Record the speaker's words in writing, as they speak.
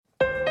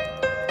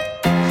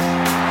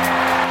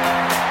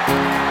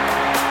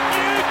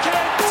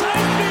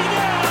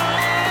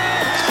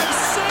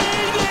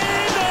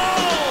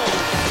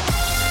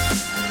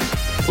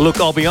Look,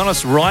 I'll be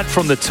honest, right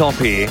from the top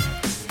here,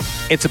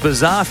 it's a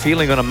bizarre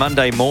feeling on a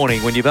Monday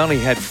morning when you've only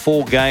had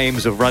 4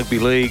 games of rugby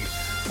league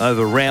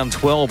over round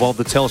 12 of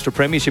the Telstra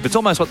Premiership. It's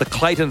almost like the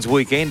Clayton's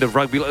weekend of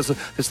rugby league.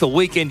 It's the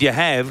weekend you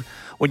have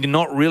when you're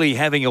not really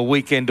having a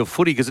weekend of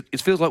footy because it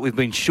feels like we've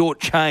been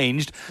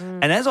shortchanged.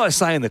 And as I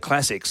say in the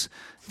classics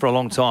for a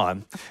long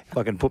time, if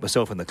I can put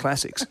myself in the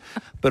classics,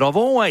 but I've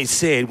always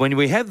said when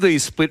we have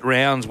these split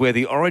rounds where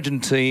the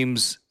Origin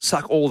teams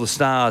suck all the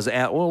stars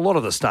out, well, a lot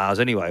of the stars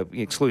anyway,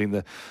 excluding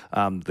the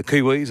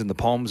Kiwis and the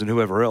Poms and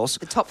whoever else.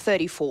 The top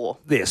 34.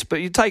 Yes,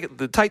 but you take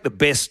the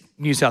best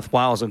New South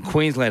Wales and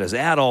Queenslanders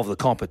out of the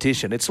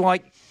competition. It's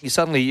like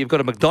you've got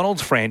a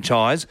McDonald's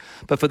franchise,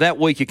 but for that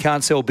week you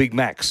can't sell Big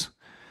Macs.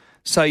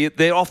 So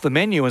they're off the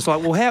menu. It's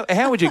like, well,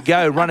 how would you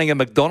go running a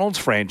McDonald's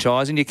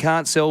franchise and you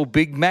can't sell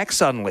Big Mac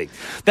suddenly?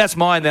 That's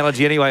my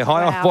analogy anyway.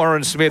 Hi, I'm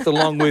Warren Smith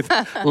along with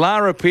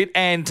Lara, Pitt,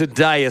 and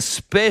today a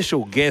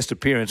special guest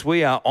appearance.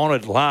 We are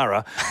honoured,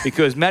 Lara,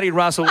 because Matty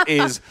Russell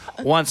is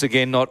once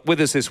again not with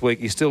us this week.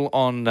 He's still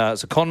on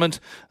secondment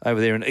over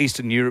there in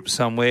Eastern Europe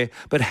somewhere.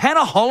 But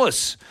Hannah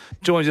Hollis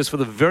joins us for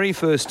the very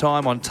first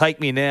time on Take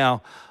Me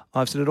Now.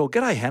 I've said it all.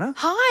 G'day, Hannah.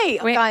 Hi,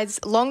 guys.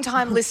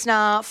 Long-time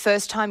listener,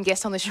 first-time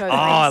guest on the show.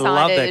 I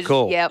love that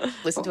call. Yep,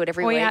 listen to it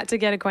every week. We had to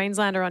get a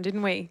Queenslander on,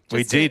 didn't we?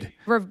 We did.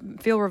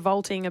 Feel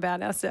revolting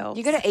about ourselves.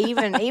 You got to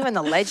even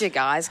the ledger,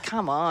 guys.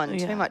 Come on,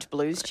 too much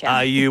blues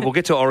chat. We'll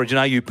get to Origin.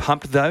 Are you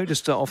pumped, though,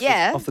 just off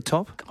the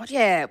top? God,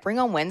 yeah. Bring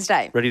on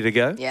Wednesday. Ready to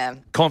go? Yeah.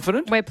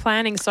 Confident? We're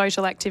planning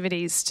social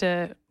activities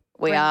to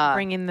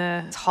bring in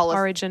the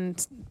Origin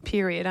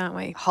period, aren't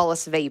we?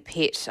 Hollis v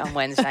Pitt on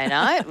Wednesday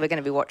night. We're going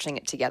to be watching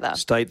it together.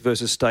 State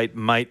versus state,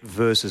 mate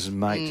versus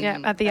mate. Yeah,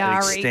 at the It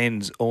Ari.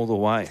 extends all the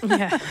way.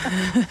 Yeah.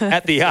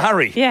 At the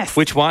Ari? Yes.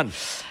 Which one?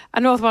 A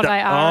North Bondi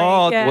Ari.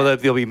 Oh, yeah. well,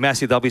 they'll be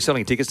massive. They'll be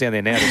selling tickets down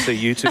there now to see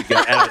you two go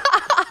at it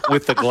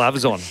with the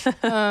gloves on.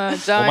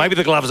 Or maybe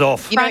the gloves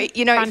off. You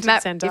know, Front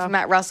if and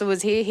Matt Russell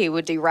was here, he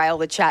would derail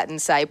the chat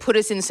and say, put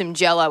us in some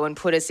Jello and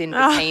put us in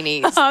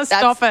bikinis.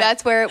 Stop it.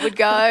 That's where it would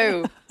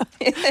go.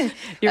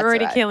 You're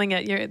already killing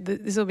it.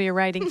 This will be a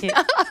rating hit.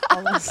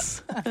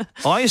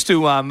 I used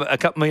to, me and a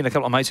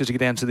couple of mates used to get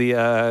down to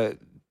the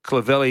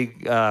Clavelli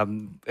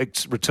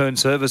return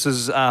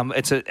services.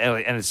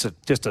 It's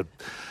just a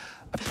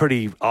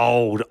pretty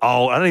old.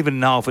 I don't even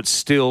know if it's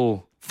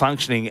still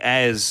functioning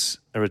as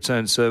a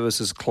return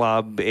services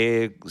club,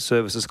 air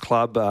services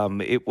club.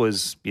 It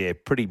was,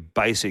 pretty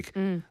basic,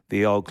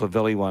 the old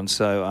Clavelli one.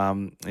 So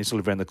I used to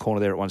live around the corner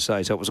there at one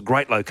stage. So it was a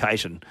great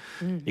location.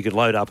 You could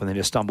load up and then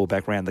just stumble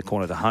back around the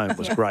corner to home. It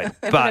was great.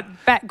 But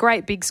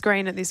great big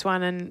screen at this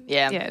one. And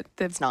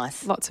it's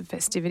nice. Lots of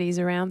festivities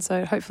around.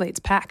 So hopefully it's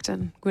packed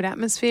and good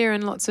atmosphere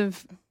and lots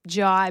of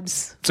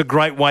jibes. It's a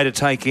great way to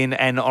take in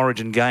an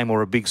Origin game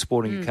or a big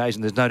sporting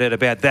occasion. There's no doubt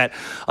about that.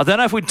 I don't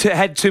know if we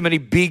had too many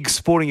big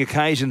sporting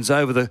occasions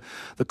over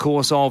the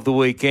course of the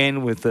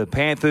weekend with the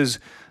Panthers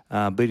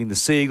beating the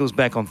Seagulls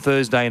back on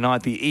Thursday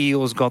night. The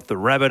Eels got the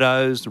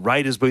Rabbitohs. The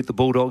Raiders beat the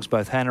Bulldogs.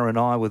 Both Hannah and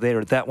I were there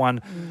at that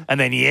one.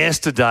 And then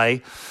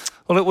yesterday,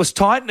 well, it was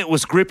tight and it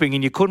was gripping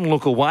and you couldn't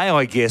look away,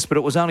 I guess, but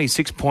it was only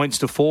 6 points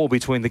to 4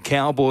 between the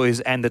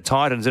Cowboys and the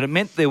Titans, and it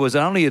meant there was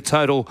only a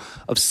total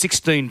of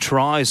 16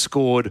 tries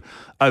scored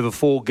over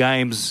 4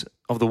 games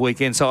of the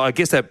weekend. So I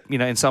guess that,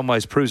 in some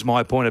ways proves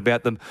my point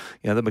about them,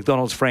 the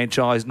McDonald's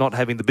franchise not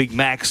having the Big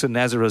Macs, and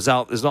as a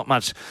result, there's not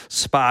much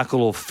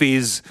sparkle or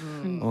fizz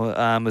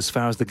as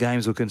far as the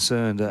games were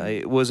concerned.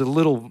 It was a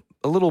little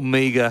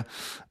meagre,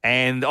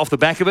 and off the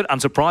back of it,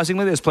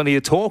 unsurprisingly, there's plenty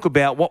of talk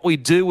about what we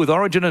do with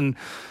Origin, and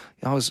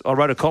I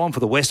wrote a column for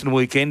the Western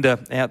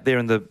Weekender out there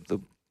in the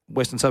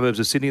western suburbs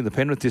of Sydney in the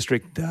Penrith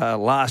district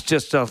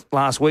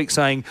last week,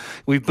 saying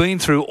we've been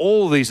through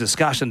all of these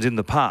discussions in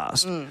the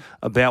past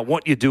about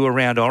what you do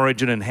around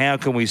Origin and how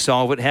can we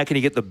solve it, how can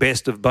you get the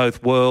best of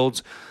both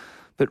worlds.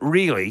 But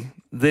really,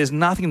 there's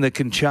nothing that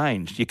can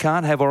change. You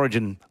can't have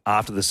Origin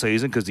after the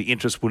season because the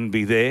interest wouldn't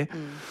be there,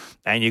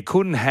 and you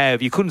couldn't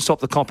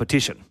stop the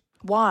competition.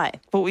 Why?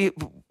 Well,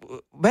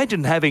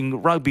 imagine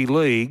having rugby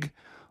league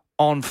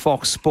on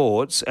Fox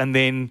Sports, and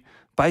then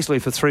basically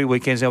for 3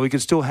 weekends now we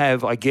could still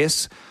have, I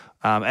guess,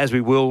 as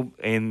we will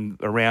in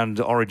around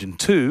Origin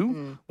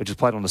 2, which is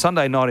played on a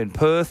Sunday night in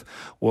Perth.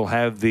 We'll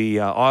have the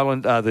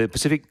the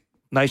Pacific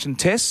Nation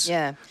tests.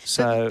 Yeah.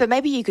 So, but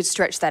maybe you could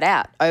stretch that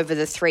out over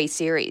the 3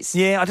 series.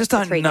 Yeah, I just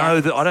don't know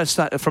games. that. I don't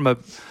start from a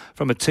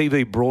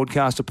TV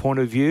broadcaster point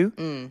of view.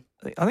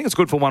 I think it's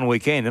good for 1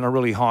 weekend and it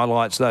really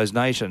highlights those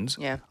nations.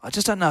 Yeah. I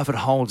just don't know if it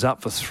holds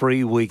up for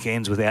 3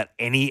 weekends without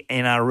any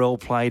NRL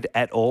played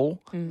at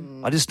all.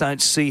 I just don't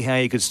see how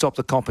you could stop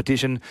the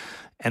competition.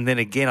 And then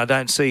again, I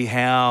don't see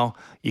how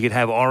you could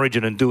have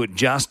Origin and do it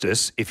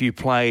justice if you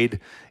played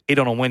it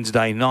on a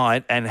Wednesday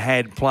night and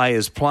had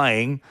players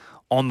playing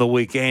on the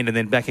weekend and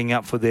then backing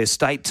up for their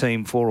state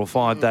team 4 or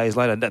 5 days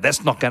later. No,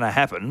 that's not going to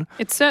happen.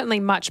 It's certainly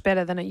much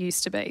better than it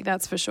used to be,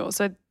 that's for sure.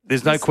 So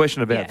there's no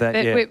question about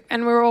that. Yeah.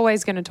 And we're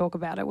always going to talk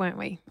about it, weren't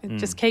we? It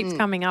just keeps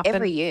coming up.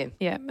 Every year.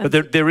 Yeah.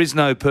 But there is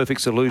no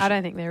perfect solution. I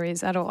don't think there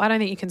is at all. I don't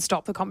think you can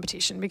stop the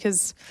competition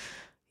because,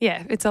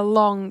 it's a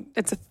long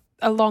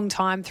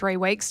time, 3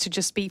 weeks, to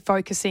just be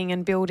focusing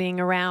and building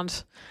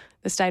around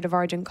the State of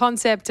Origin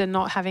concept and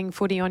not having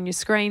footy on your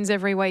screens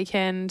every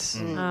weekend.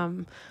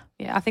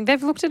 I think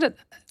they've looked at it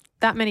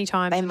that many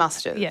times. They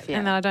must have. Yeah.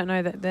 And I don't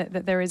know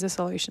that there is a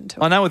solution to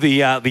it. I know with the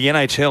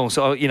NHL,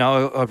 so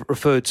I've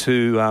referred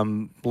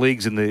to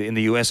leagues in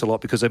the US a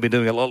lot because they've been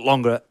doing it a lot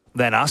longer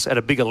than us, at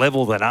a bigger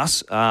level than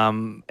us,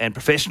 and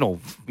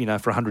professional,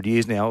 for 100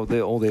 years now.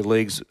 All their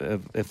leagues,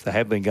 if they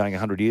have been going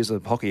 100 years,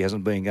 the hockey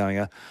hasn't been going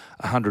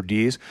 100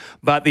 years.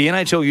 But the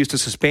NHL used to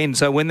suspend,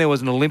 so when there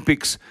was an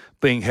Olympics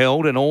being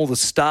held and all the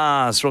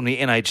stars from the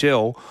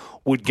NHL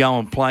would go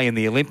and play in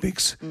the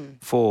Olympics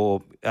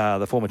for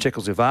the former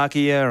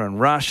Czechoslovakia and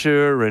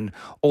Russia and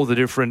all the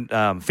different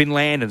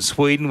Finland and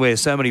Sweden, where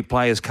so many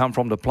players come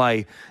from to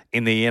play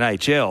in the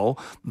NHL,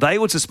 they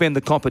would suspend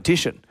the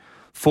competition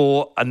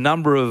for a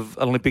number of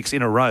Olympics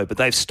in a row, but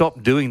they've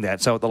stopped doing that.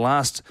 So at the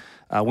last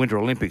Winter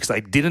Olympics,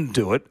 they didn't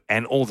do it,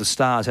 and all the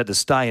stars had to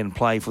stay and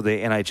play for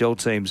their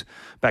NHL teams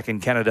back in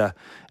Canada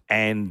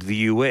and the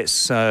US.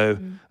 So,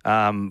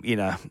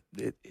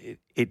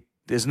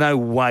 there's no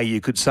way you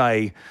could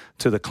say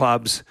to the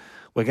clubs,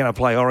 we're going to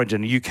play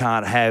Origin, you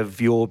can't have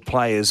your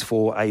players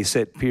for a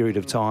set period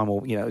of time,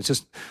 or, it's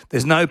just,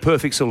 there's no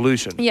perfect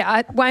solution.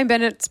 Yeah, Wayne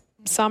Bennett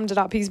summed it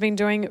up. He's been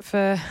doing it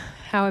for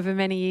however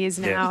many years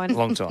now. Yeah, and a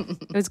long time.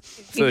 It was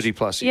 30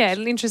 plus years.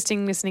 Yeah,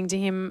 interesting listening to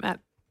him at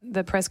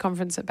the press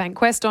conference at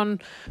Bankwest on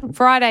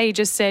Friday. He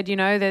just said,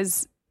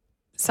 there's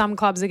some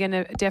clubs are going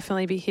to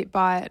definitely be hit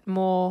by it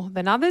more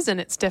than others,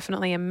 and it's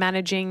definitely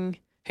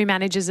who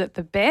manages it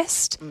the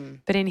best.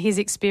 But in his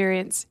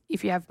experience,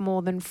 if you have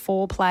more than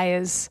 4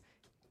 players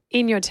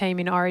in your team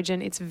in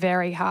Origin, it's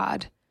very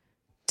hard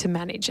to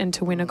manage and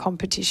to win a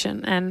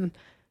competition. And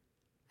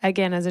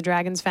again, as a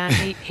Dragons fan,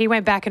 he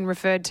went back and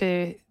referred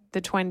to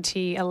the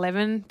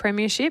 2011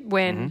 premiership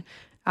when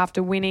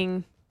after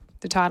winning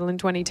the title in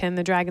 2010,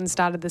 the Dragons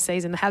started the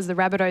season, as the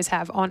Rabbitohs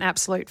have, on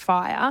absolute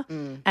fire.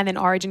 And then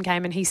Origin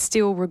came and he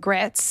still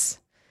regrets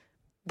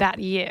that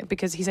year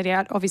because he said he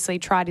obviously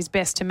tried his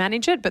best to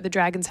manage it, but the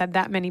Dragons had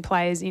that many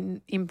players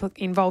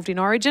involved in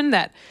Origin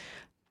that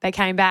they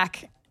came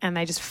back and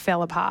they just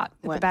fell apart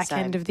at the back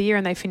end of the year,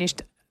 and they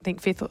finished, I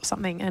think, 5th or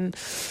something. And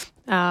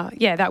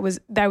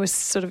they was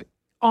sort of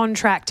on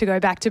track to go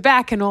back to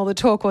back, and all the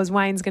talk was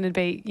Wayne's going to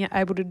be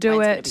able to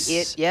do it.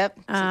 Yep.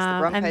 Since the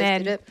Broncos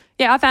did it.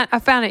 Yeah, I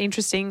found it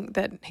interesting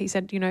that he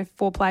said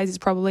 4 players is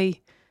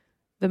probably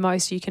the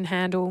most you can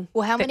handle.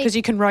 Well, how many? Because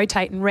you can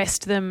rotate and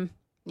rest them.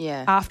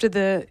 Yeah. After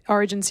the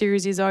Origin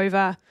series is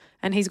over,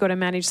 and he's got to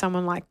manage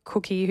someone like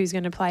Cookie who's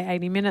going to play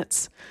 80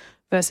 minutes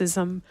versus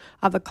some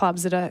other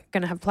clubs that are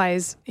going to have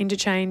players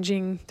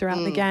interchanging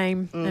throughout the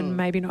game and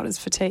maybe not as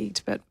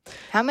fatigued. But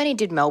how many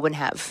did Melbourne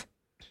have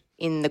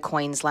in the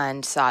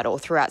Queensland side or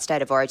throughout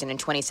State of Origin in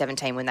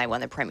 2017 when they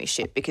won the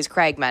premiership? Because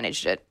Craig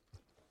managed it,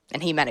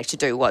 and he managed to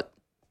do what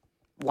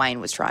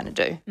Wayne was trying to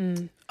do.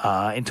 In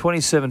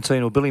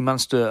 2017, Billy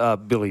Munster,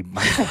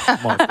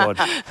 my God.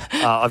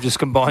 I've just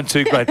combined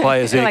 2 great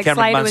players there, like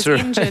Cameron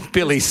Slater Munster and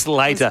Billy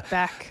Slater.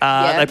 Back.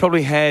 They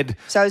probably had...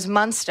 So it was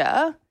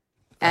Munster,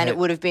 and it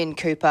would have been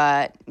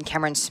Cooper and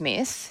Cameron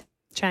Smith.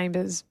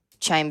 Chambers.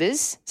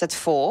 So that's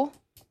 4.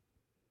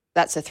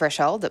 That's a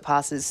threshold that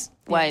passes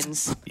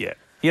Wayne's. Yeah.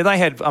 Yeah, they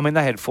had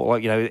 4.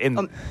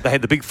 They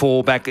had the big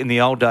 4 back in the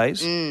old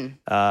days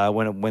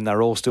when they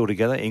were all still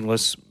together: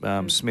 Inglis,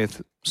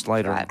 Smith,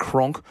 Slater, and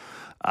Cronk.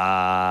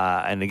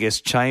 And I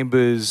guess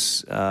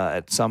Chambers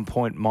at some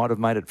point might have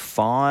made it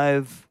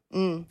 5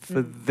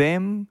 for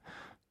them.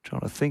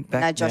 Trying to think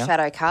back. No, Josh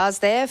Addo-Carr's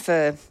there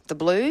for the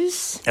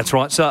Blues. That's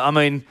right. So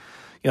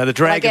the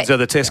Dragons are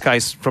the test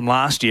case from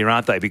last year,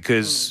 aren't they?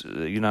 Because,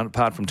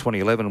 apart from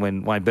 2011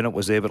 when Wayne Bennett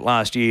was there, but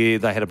last year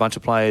they had a bunch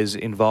of players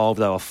involved.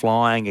 They were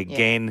flying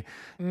again,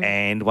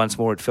 and once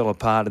more it fell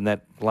apart in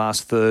that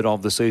last third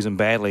of the season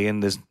badly.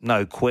 And there's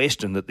no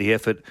question that the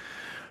effort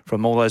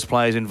from all those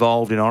players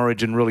involved in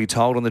Origin really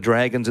told on the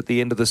Dragons at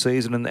the end of the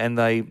season, and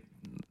they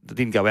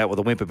didn't go out with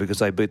a whimper because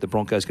they beat the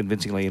Broncos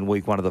convincingly in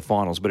week 1 of the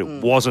finals. But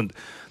it wasn't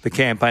the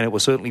campaign it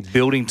was certainly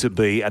building to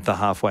be at the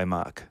halfway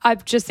mark. I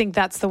just think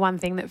that's the one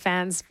thing that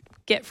fans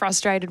get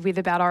frustrated with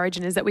about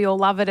Origin is that we all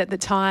love it at the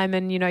time,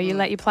 and you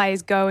let your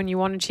players go and you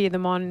want to cheer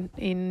them on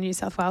in New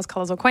South Wales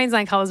colours or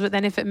Queensland colours, but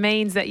then if it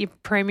means that your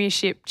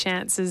premiership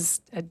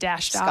chances are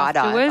dashed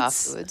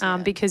afterwards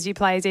because your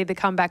players either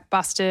come back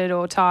busted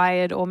or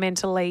tired or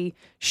mentally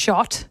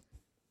shot,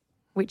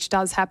 which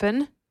does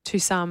happen to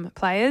some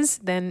players,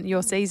 then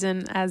your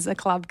season as a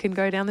club can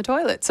go down the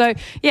toilet. So,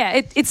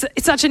 yeah, it's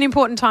such an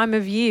important time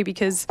of year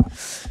because,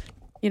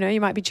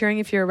 you might be cheering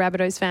if you're a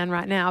Rabbitohs fan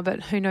right now,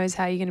 but who knows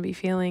how you're going to be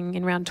feeling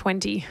in round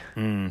 20.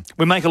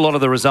 We make a lot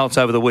of the results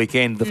over the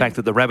weekend. The fact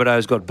that the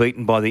Rabbitohs got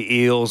beaten by the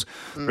Eels,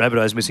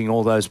 Rabbitohs missing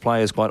all those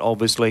players quite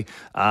obviously.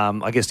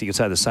 I guess you could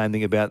say the same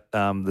thing about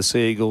the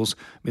Seagulls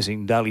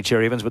missing Daly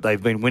Cherry Evans, but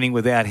they've been winning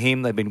without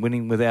him. They've been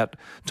winning without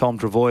Tom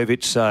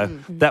Trbojevic. So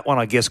that one,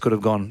 I guess, could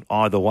have gone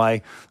either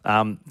way.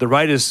 The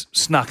Raiders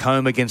snuck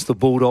home against the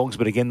Bulldogs,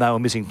 but again, they were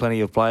missing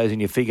plenty of players,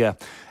 and you figure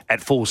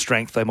at full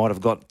strength, they might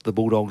have got the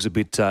Bulldogs a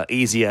bit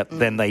easier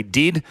than they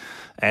did.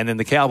 And then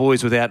the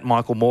Cowboys without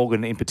Michael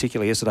Morgan in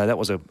particular yesterday, that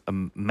was a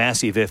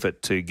massive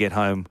effort to get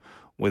home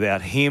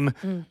without him.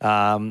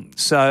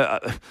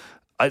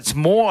 It's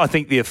more, I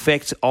think, the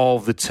effect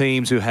of the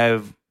teams who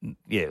have,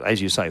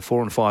 as you say,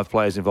 4 and 5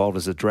 players involved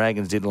as the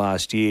Dragons did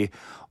last year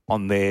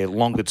on their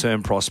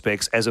longer-term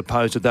prospects, as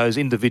opposed to those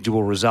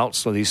individual results.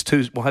 So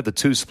we'll have the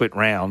 2 split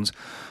rounds,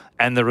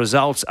 and the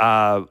results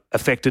are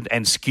affected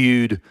and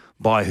skewed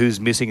by who's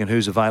missing and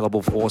who's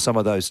available for some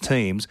of those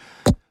teams.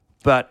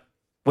 But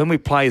when we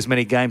play as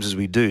many games as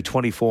we do,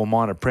 24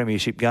 minor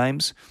premiership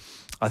games,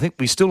 I think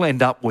we still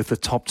end up with the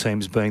top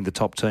teams being the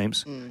top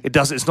teams.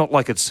 It's not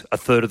like it's a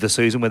third of the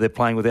season where they're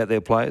playing without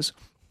their players.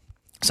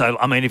 So,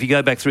 I mean, if you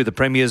go back through the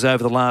premiers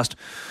over the last,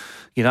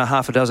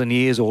 half a dozen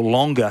years or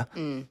longer,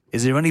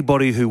 is there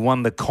anybody who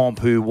won the comp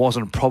who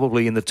wasn't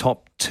probably in the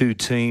top 2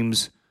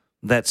 teams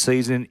that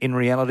season in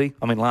reality?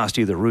 I mean, last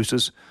year the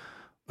Roosters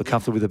were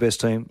comfortably the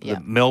best team. Yeah.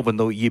 Melbourne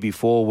the year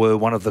before were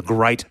one of the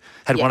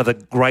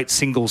great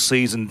single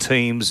season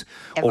teams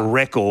or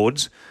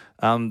records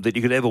that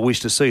you could ever wish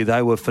to see.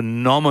 They were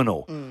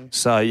phenomenal.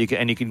 So you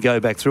can go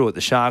back through it.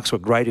 The Sharks were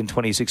great in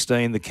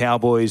 2016. The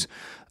Cowboys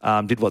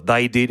did what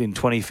they did in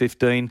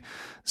 2015.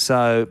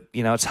 So,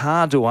 it's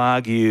hard to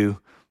argue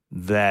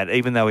that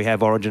even though we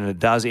have Origin, it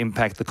does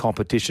impact the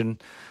competition.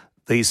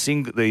 These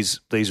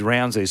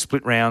rounds, these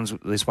split rounds,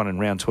 this one in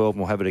round 12, and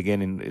we'll have it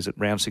again in, is it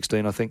round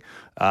 16, I think?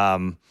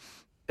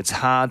 It's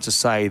hard to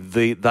say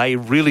they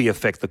really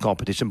affect the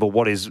competition, but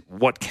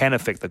what can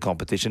affect the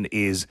competition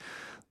is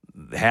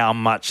how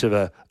much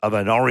of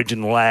an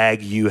Origin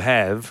lag you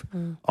have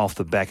off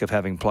the back of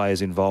having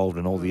players involved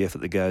and all the effort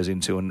that goes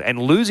into and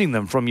losing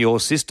them from your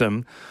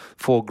system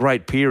for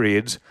great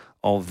periods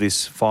of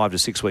this 5 to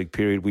 6 week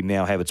period we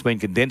now have. It's been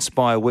condensed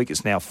by a week.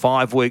 It's now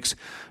 5 weeks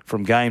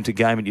from game to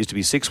game. It used to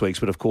be 6 weeks,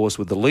 but of course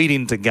with the lead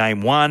into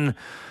game 1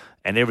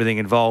 and everything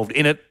involved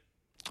in it,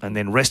 and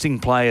then resting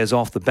players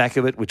off the back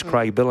of it, which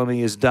Craig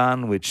Bellamy has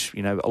done, which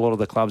a lot of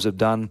the clubs have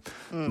done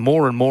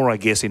more and more, I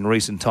guess, in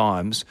recent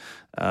times.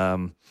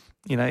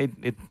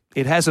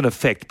 It has an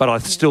effect, but I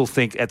still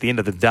think at the end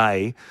of the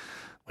day,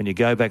 when you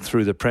go back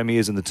through the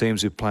premiers and the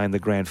teams who play in the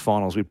grand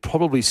finals, we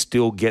probably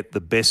still get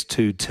the best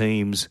 2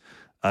 teams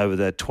over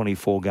that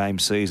 24-game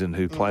season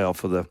who play off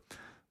for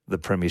the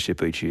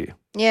premiership each year.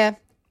 Yeah,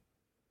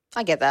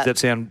 I get that. Does that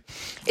sound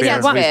fair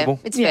and reasonable?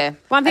 It's fair.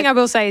 One thing I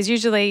will say is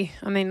usually,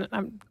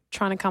 I'm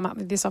trying to come up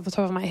with this off the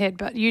top of my head,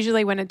 but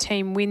usually when a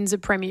team wins a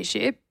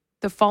premiership,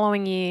 the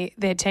following year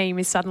their team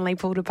is suddenly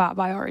pulled apart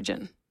by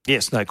Origin.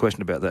 Yes, no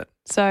question about that.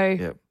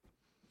 So,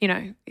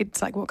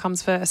 it's like what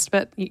comes first,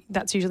 but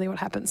that's usually what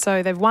happens.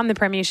 So they've won the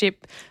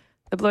premiership.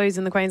 The Blues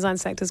and the Queensland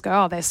sectors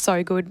go, oh, they're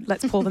so good,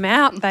 let's pull them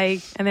out.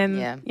 There's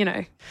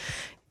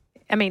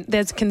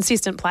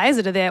consistent players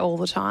that are there all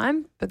the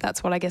time, but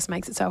that's what I guess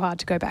makes it so hard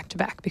to go back to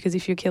back, because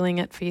if you're killing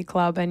it for your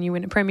club and you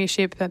win a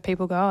premiership,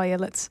 people go, oh, yeah,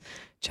 let's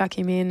chuck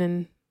him in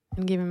and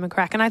give him a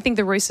crack. And I think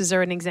the Roosters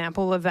are an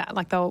example of that.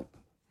 Like they'll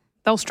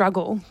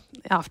struggle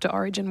after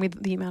Origin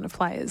with the amount of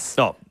players.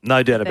 Oh,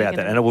 no doubt about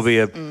that. And it will be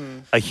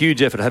a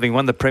huge effort, having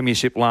won the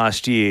premiership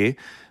last year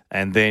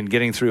and then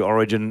getting through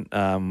Origin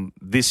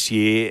this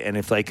year. And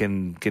if they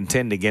can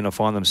contend again or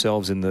find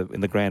themselves in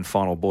the grand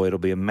final, boy, it'll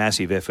be a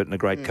massive effort and a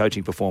great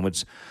coaching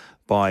performance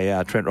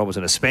by Trent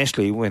Robinson,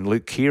 especially when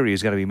Luke Keary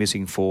is going to be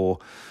missing for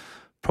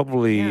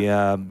probably,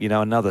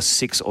 another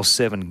 6 or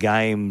 7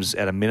 games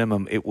at a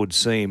minimum, it would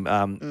seem.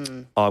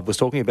 I was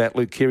talking about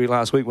Luke Keary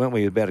last week, weren't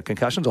we, about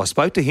concussions. I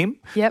spoke to him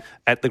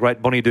at the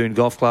Great Bonnie Doon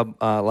Golf Club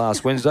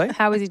last Wednesday.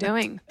 How is he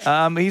doing?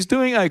 He's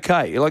doing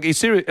okay. Like, he's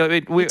serious. I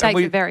mean, he takes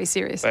it very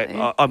seriously.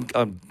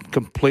 I'm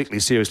completely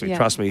seriously.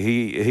 Trust me.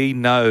 He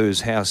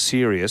knows how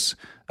serious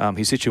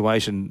his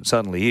situation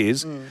suddenly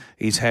is.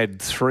 He's had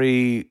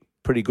 3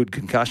 pretty good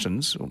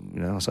concussions,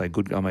 I say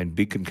good, I mean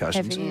big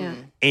concussions,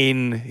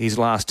 in his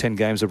last 10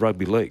 games of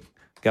rugby league,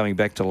 going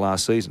back to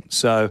last season.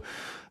 So,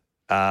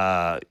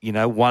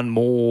 one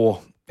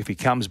more, if he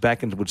comes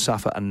back and would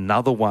suffer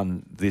another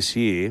one this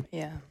year,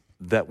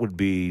 that would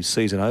be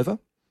season over.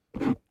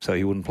 So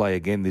he wouldn't play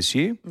again this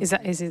year. Is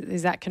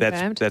that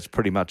confirmed? That's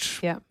pretty much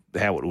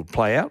how it would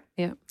play out.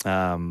 Yeah.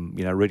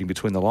 Reading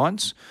between the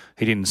lines.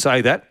 He didn't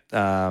say that,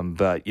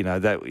 but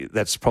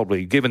that's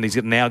probably, given he's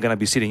now going to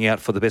be sitting out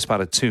for the best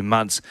part of 2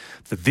 months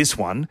for this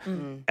one,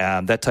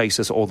 that takes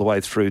us all the way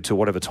through to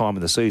whatever time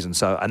of the season.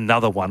 So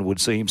another one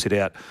would see him sit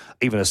out,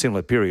 even a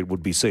similar period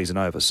would be season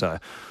over. So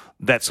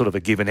that's sort of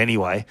a given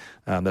anyway.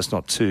 That's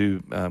not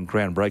too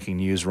groundbreaking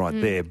news right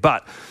there.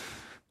 But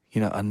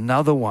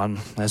another one,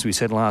 as we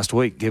said last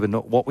week, given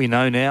what we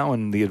know now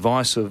and the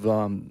advice of,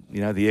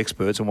 the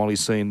experts, and while he's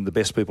seen the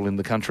best people in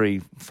the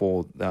country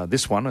for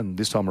this one and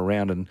this time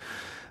around and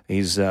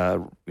his,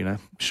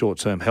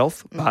 short-term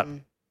health. But,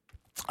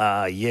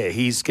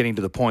 he's getting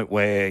to the point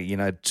where,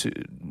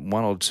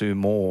 1 or 2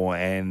 more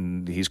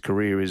and his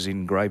career is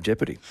in grave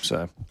jeopardy.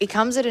 So it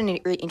comes at an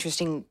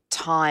interesting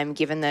time,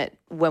 given that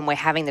when we're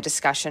having the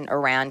discussion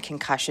around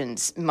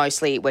concussions,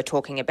 mostly we're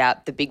talking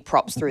about the big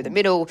props through the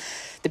middle,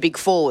 the big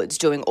forwards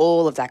doing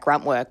all of that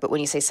grunt work. But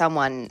when you see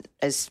someone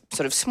as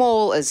sort of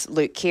small as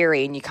Luke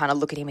Keary and you kind of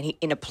look at him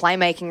in a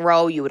playmaking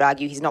role, you would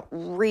argue he's not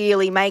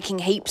really making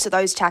heaps of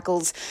those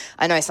tackles.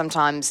 I know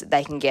sometimes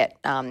they can get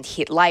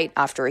hit late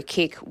after a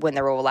kick when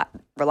they're all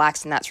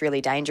relaxed, and that's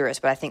really dangerous.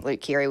 But I think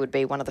Luke Keary would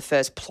be one of the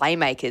first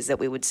playmakers that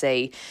we would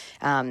see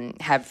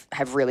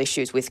have real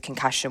issues with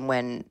concussion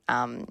when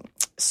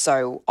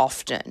so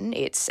often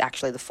it's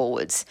actually the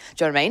forwards.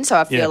 Do you know what I mean? So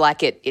I feel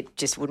like it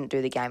just wouldn't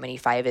do the game any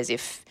favours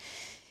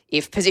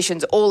if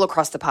positions all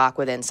across the park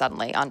were then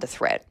suddenly under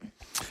threat.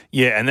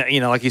 Yeah, and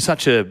like he's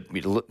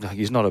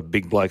not a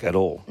big bloke at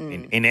all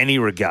in any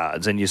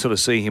regards, and you sort of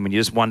see him and you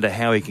just wonder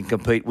how he can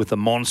compete with the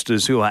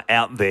monsters who are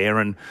out there.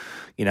 And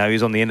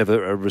he's on the end of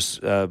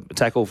a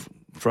tackle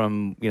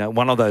from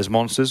one of those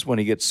monsters when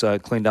he gets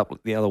cleaned up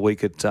the other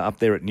week up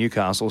there at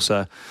Newcastle.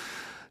 So.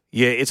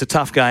 Yeah, it's a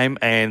tough game,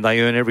 and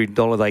they earn every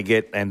dollar they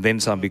get and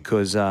then some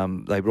because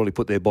they really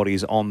put their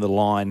bodies on the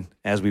line,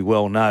 as we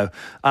well know.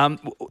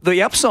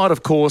 The upside,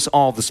 of course,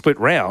 of the split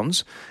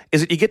rounds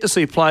is that you get to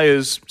see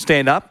players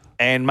stand up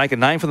and make a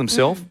name for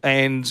themselves.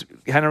 And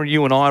Hannah,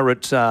 you and I were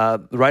at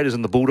the Raiders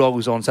and the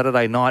Bulldogs on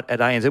Saturday night at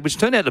ANZ, which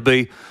turned out to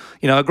be,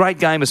 a great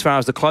game as far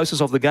as the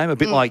closest of the game, a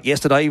bit like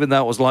yesterday, even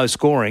though it was low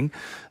scoring.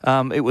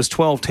 It was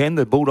 12-10.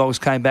 The Bulldogs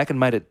came back and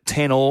made it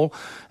 10-all.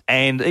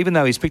 And even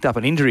though he's picked up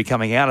an injury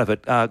coming out of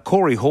it,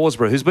 Corey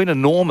Horsburgh, who's been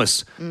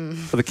enormous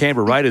for the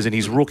Canberra Raiders in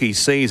his rookie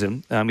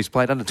season, he's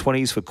played under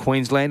 20s for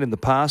Queensland in the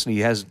past, and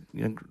he has,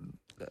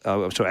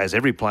 as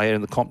every player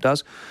in the comp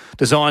does,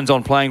 designs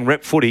on playing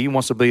rep footy. He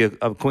wants to be a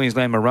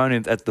Queensland Maroon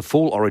at the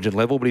full Origin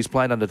level, but he's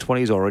played under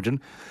 20s Origin.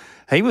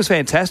 He was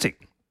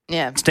fantastic.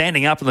 Yeah.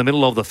 Standing up in the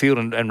middle of the field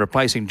and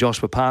replacing Josh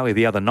Papali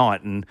the other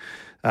night. And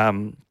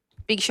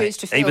big shoes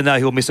to fill. Even though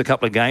he'll miss a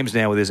couple of games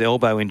now with his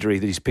elbow injury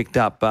that he's picked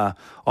up,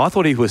 I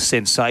thought he was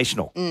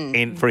sensational.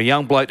 For a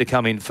young bloke to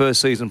come in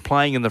first season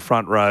playing in the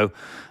front row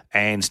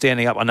and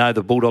standing up. I know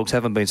the Bulldogs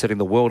haven't been setting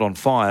the world on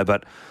fire,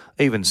 but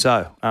even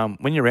so,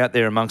 when you're out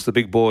there amongst the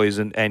big boys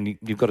and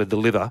you've got to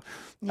deliver,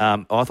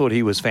 I thought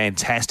he was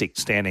fantastic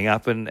standing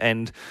up,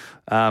 and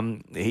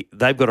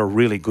they've got a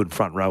really good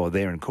front rower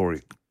there in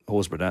Corey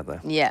Horsburgh, don't they?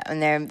 Yeah,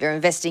 and they're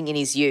investing in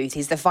his youth.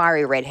 He's the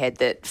fiery redhead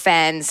that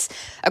fans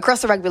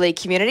across the rugby league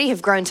community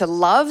have grown to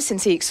love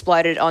since he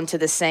exploded onto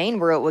the scene.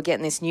 We're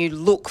getting this new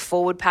look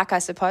forward pack, I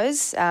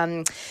suppose,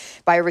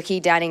 by Ricky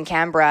down in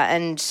Canberra.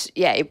 And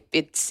yeah,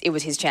 it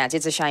was his chance.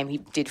 It's a shame he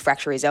did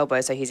fracture his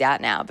elbow, so he's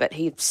out now. But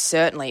he's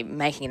certainly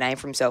making a name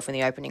for himself in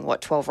the opening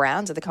 12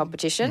 rounds of the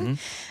competition,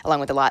 along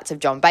with the likes of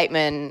John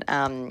Bateman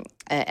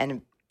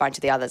and bunch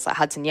of the others like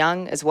Hudson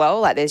Young as well.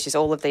 Like there's just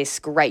all of this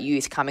great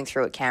youth coming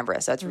through at Canberra,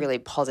 so it's really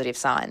positive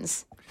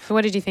signs. So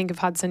what did you think of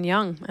Hudson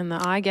Young and the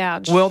eye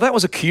gouge? Well, that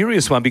was a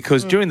curious one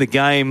because during the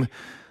game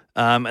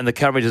and the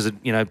coverage as it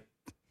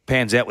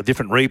pans out with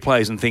different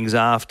replays and things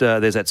after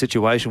there's that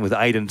situation with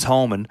Aidan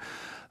Tolman,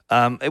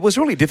 it was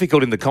really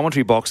difficult in the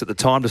commentary box at the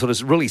time to sort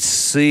of really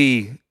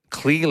see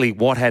clearly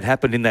what had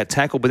happened in that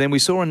tackle. But then we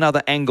saw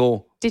another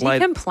angle. Did he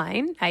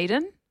complain,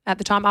 Aidan? At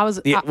the time, I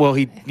was.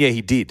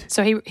 He did.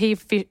 So he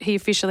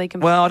officially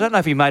complained. Well, I don't know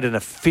if he made an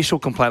official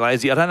complaint. I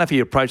don't know if he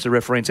approached the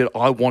referee and said,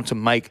 "I want to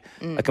make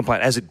a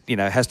complaint," as it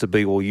has to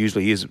be or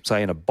usually is,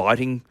 say, in a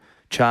biting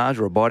charge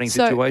or a biting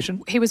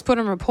situation. He was put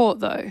on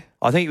report, though.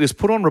 I think he was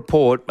put on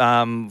report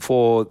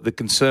for the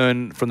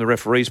concern from the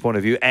referee's point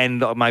of view,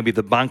 and maybe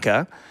the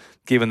bunker,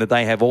 given that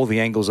they have all the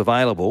angles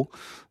available.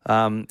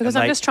 Because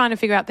I'm just trying to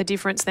figure out the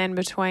difference then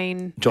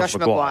between Josh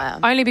Maguire.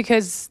 Only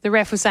because the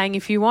ref was saying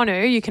if you want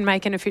to, you can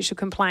make an official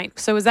complaint.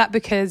 So was that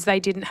because they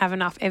didn't have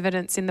enough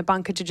evidence in the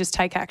bunker to just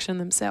take action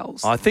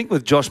themselves? I think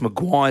with Josh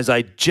Maguire's,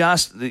 they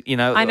just,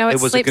 I know it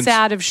was slips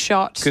out of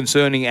shot.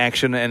 Concerning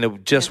action, and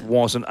it just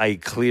wasn't a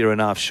clear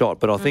enough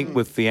shot. But I think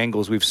with the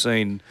angles we've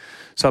seen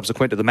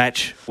subsequent to the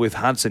match with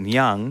Hudson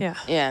Young,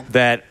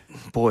 that,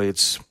 boy,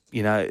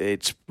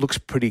 it looks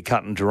pretty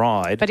cut and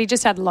dried. But he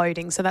just had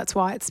loading, so that's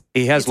why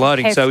he has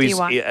loading. So his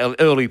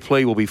early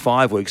plea will be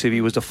 5 weeks. If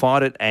he was to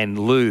fight it and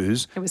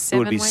lose, it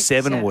would be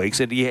 7 weeks.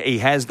 And he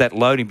has that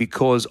loading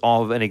because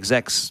of an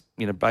exact,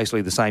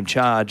 basically the same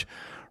charge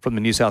from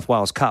the New South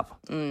Wales Cup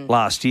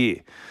last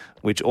year,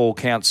 which all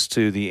counts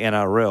to the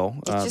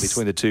NRL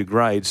between the two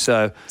grades.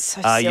 So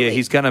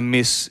he's going to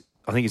miss.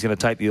 I think he's going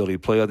to take the early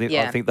plea. I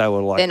think they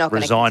were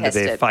resigned to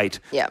their fate.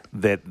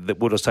 That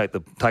we'll just take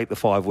the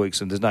 5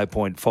 weeks, and there's no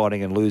point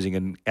fighting and losing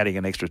and adding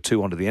an extra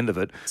 2 onto the end of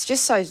it. It's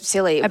just so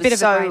silly. A bit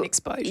of a brain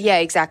exposure. Yeah,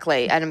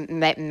 exactly. And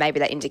maybe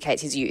that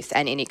indicates his youth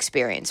and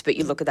inexperience. But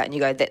you look at that and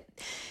you go that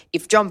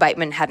if John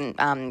Bateman hadn't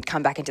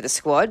come back into the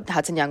squad,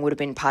 Hudson Young would have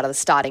been part of the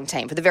starting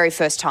team for the very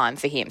first time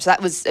for him. So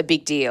that was a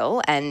big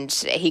deal, and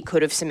he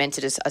could have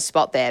cemented a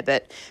spot there.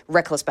 But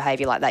reckless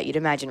behaviour like that, you'd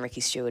imagine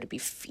Ricky Stewart would be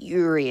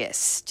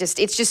furious.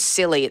 It's just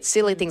silly. It's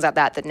silly things like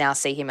that now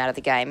see him out of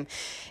the game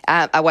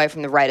away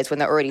from the Raiders when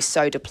they're already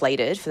so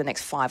depleted for the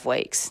next 5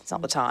 weeks. It's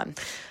not the time.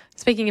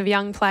 Speaking of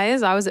young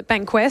players, I was at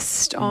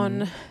Bankwest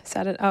on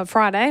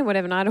Friday,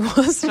 whatever night it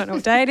was. I don't know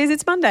what day it is.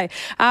 It's Monday.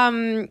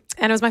 And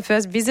it was my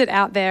first visit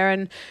out there.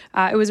 And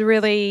it was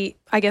really,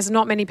 I guess,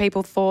 not many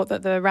people thought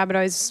that the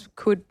Rabbitohs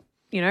could,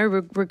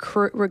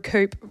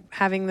 recoup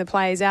having the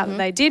players out that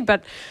they did.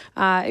 But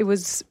it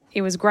was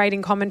great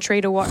in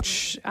commentary to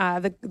watch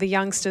the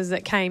youngsters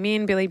that came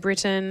in, Billy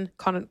Britton,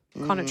 Connor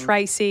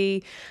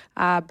Tracy,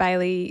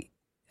 Bailey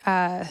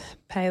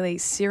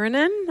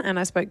Sirenen, and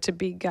I spoke to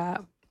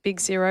Big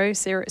Ciro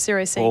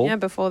Senior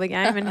before the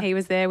game, and he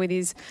was there with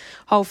his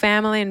whole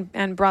family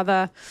and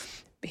brother.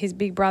 His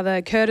big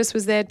brother Curtis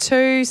was there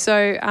too.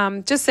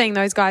 So just seeing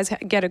those guys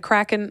get a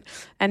crack. And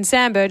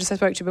Sam Burgess I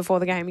spoke to before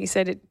the game, he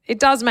said it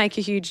does make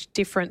a huge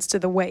difference to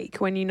the week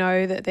when you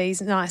know that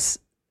these nice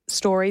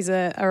stories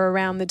are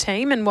around the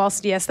team. And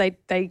whilst, yes,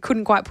 they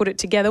couldn't quite put it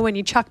together, when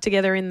you chuck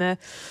together in the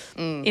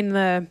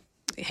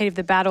heat of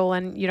the battle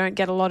and you don't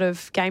get a lot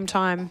of game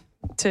time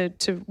to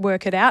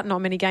work it out, not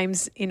many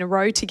games in a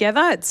row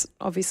together, it's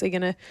obviously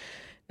going to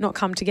not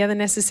come together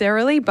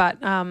necessarily. But,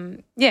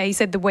 he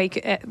said the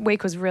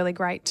week was really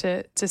great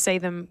to see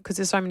them because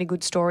there's so many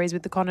good stories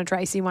with the Connor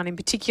Tracy one in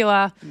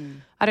particular.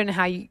 I don't know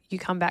how you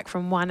come back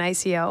from one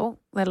ACL,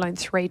 let alone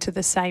 3 to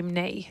the same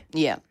knee.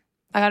 Yeah.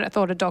 I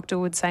thought a doctor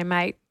would say,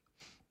 mate,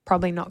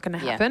 probably not going to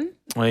happen.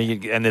 Well,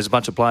 and there's a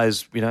bunch of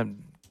players,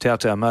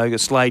 Tautau Moga.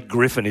 Slade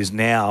Griffin is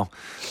now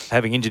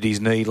having injured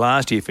his knee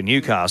last year for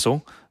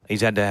Newcastle.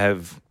 He's had to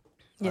have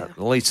at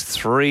least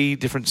 3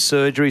 different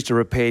surgeries to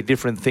repair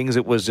different things.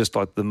 It was just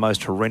like the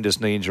most horrendous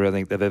knee injury I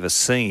think they've ever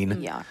seen.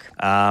 Yuck.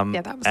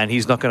 And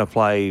he's not going to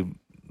play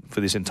for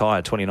this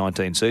entire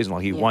 2019 season.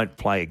 Like he won't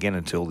play again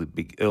until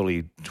the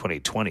early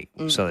 2020.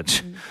 So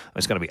it's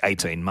going to be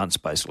 18 months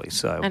basically.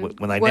 So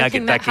when they now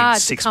get back in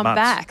 6 come months,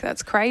 back,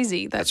 that's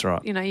crazy. That's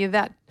right. You're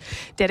that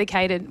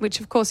dedicated, which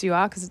of course you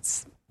are because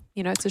it's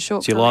a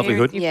short your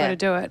livelihood. You've got to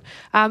do it.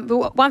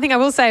 But one thing I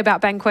will say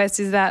about Bankwest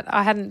is that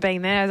I hadn't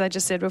been there, as I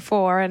just said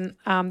before, and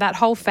that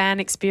whole fan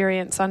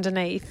experience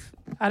underneath,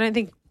 I don't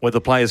think... Where the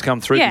players come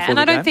through before the game?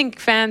 Yeah, and I don't think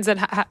fans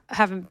that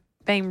haven't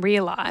been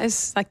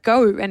realised,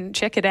 go and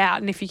check it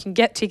out. And if you can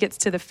get tickets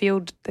to the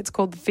field, that's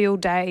called the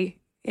Field Day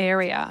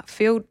area.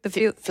 Field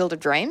of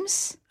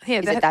Dreams? Yeah,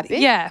 is it that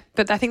big? Yeah,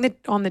 but I think that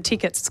on the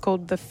tickets it's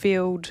called the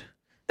Field.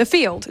 The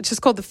Field. It's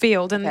just called the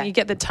Field, and you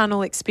get the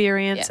tunnel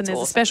experience, and there's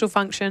awesome. A special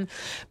function.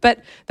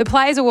 But the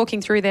players are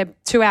walking through there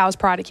 2 hours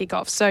prior to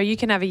kickoff, so you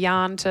can have a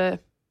yarn to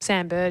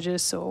Sam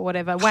Burgess or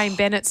whatever. Wayne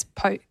Bennett's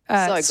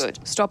so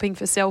good. Stopping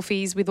for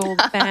selfies with all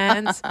the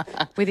fans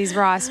with his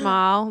wry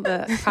smile,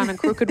 the kind of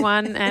crooked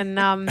one,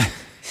 and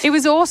it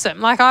was awesome.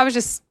 Like I was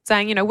just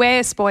saying,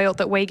 we're spoiled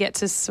that we get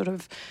to sort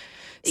of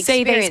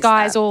see these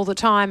guys all the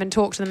time and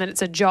talk to them, and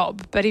it's a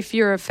job. But if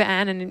you're a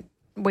fan, and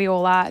we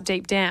all are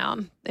deep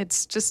down,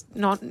 it's just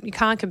not, you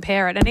can't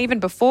compare it. And even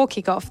before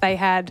kickoff, they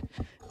had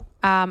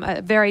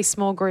a very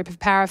small group of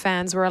para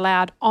fans were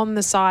allowed on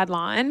the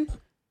sideline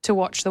to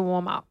watch the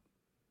warm-up,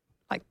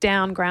 like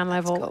down ground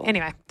level. Cool.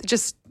 Anyway,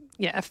 just,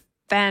 a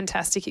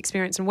fantastic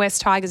experience. And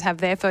West Tigers have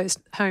their first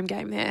home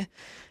game there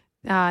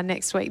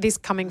next week, this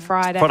coming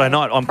Friday. Friday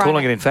night. I'm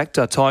calling it, in fact,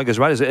 Tigers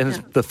Raiders. And it's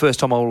the first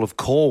time I will have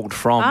called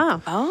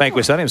from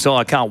Bankwest Stadium, so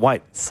I can't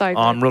wait. So good.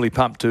 I'm really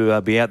pumped to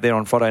be out there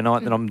on Friday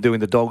night, and I'm doing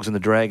the Dogs and the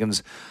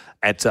Dragons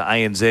at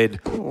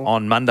ANZ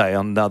on Monday,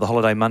 on the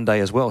holiday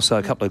Monday as well. So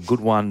a couple of good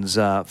ones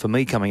for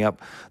me coming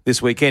up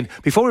this weekend.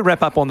 Before we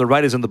wrap up on the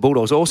Raiders and the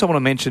Bulldogs, I also want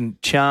to mention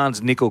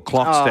Chance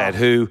Nickel-Klokstad,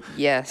 who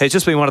has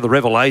just been one of the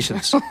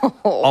revelations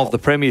of the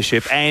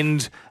premiership.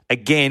 And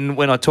again,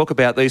 when I talk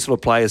about these sort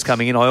of players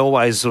coming in, I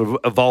always sort of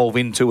evolve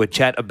into a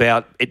chat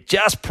about it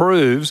just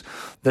proves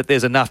that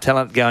there's enough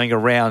talent going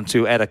around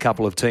to add a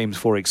couple of teams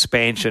for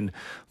expansion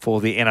for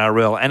the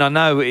NRL. And I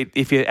know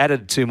if you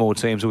added 2 more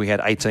teams, we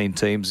had 18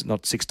 teams,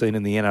 not 16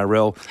 in the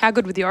NRL. How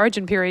good would the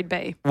origin period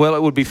be? Well,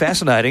 it would be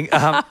fascinating.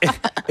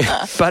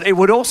 But it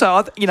would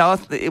also,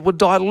 it would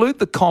dilute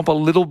the comp a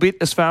little bit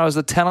as far as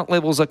the talent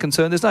levels are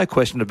concerned. There's no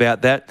question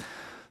about that.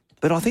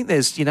 But I think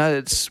there's,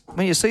 it's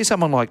when you see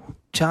someone like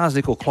Charles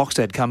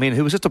Nickel-Klokstad come in,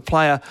 who was just a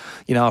player,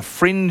 a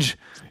fringe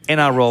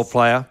NRL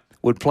player,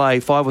 would play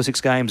 5 or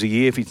 6 games a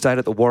year. If he'd stayed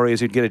at the Warriors,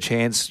 he'd get a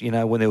chance,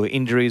 when there were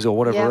injuries or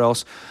whatever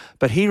else.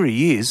 But here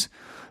he is.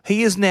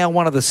 He is now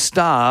one of the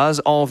stars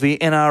of the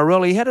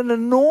NRL. He had an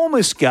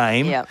enormous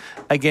game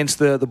against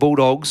the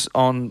Bulldogs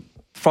on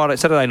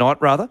Saturday night.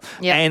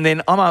 And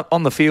then I'm up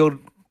on the field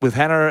with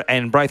Hannah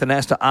and Braithen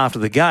Astor after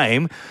the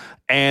game.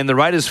 And the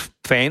Raiders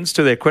fans,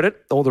 to their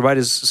credit, all the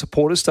Raiders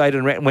supporters stayed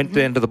and went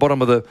down to the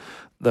bottom of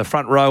the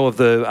front row of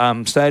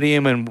the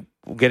stadium and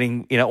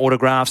getting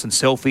autographs and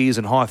selfies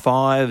and high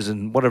fives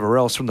and whatever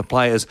else from the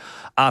players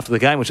after the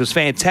game, which was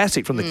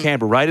fantastic from the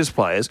Canberra Raiders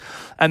players.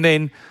 And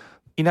then,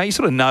 you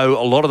sort of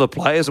know a lot of the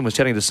players, and was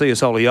chatting to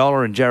C.S.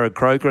 Oliola and Jared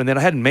Croker, and then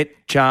I hadn't met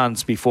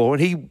Chance before,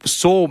 and he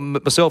saw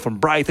myself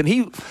and Braith, and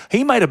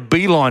he made a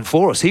beeline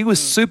for us. He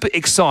was super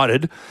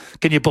excited,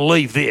 can you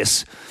believe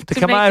this, to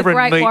come over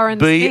and meet Warren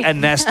B Smith.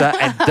 and Nasta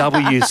and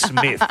W.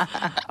 Smith.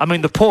 I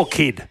mean, the poor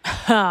kid.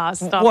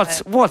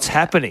 What's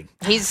happening?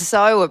 He's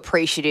so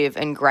appreciative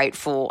and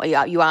grateful.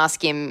 You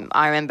ask him,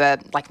 I remember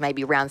like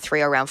maybe round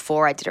 3 or round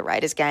 4, I did a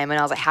Raiders game, and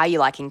I was like, how are you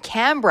liking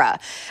Canberra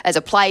as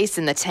a place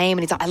and the team?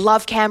 And he's like, I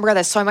love Canberra.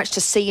 There's so much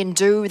to see and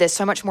do. There's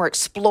so much more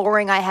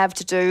exploring I have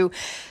to do.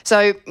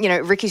 So,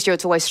 Ricky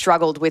Stewart's always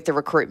struggled with the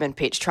recruitment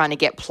pitch, trying to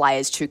get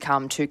players to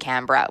come to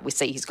Canberra. We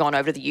see he's gone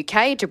over to the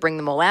UK to bring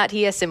them all out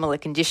here, similar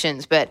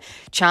conditions, but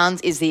Chance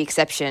is the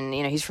exception.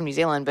 He's from New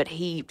Zealand, but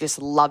he just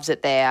loves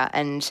it there.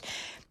 And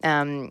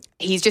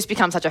he's just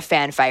become such a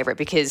fan favourite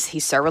because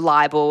he's so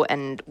reliable,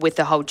 and with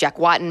the whole Jack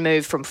Whiten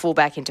move from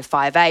fullback into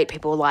 5'8",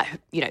 people were like,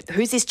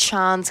 who's this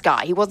Chance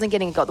guy? He wasn't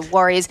got the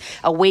Warriors.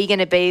 Are we going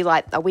to be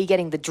like, are we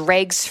getting the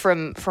dregs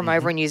from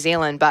over in New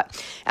Zealand? But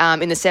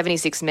in the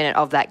 76th minute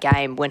of that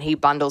game, when he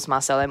bundles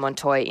Marcelo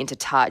Montoya into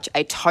touch,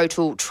 a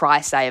total try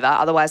saver.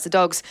 Otherwise, the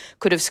Dogs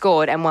could have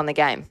scored and won the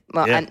game.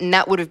 Well, yeah. And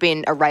that would have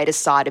been a Raiders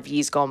side of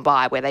years gone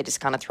by where they just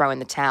kind of throw in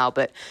the towel.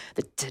 But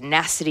the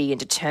tenacity and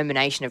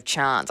determination of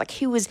Chance, like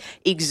he was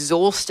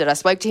exhausted. I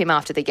spoke to him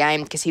after the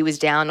game because he was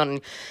down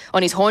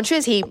on his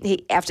haunches.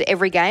 He after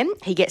every game,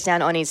 he gets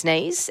down on his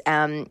knees.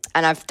 And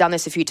I've done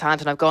this a few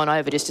times, and I've gone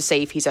over just to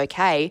see if he's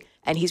okay.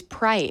 And he's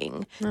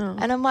praying. Oh.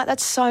 And I'm like,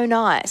 that's so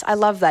nice. I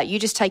love that. You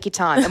just take your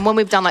time. And when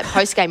we've done like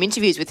post-game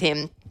interviews with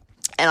him,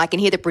 and I can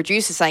hear the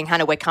producer saying,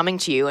 Hannah, we're coming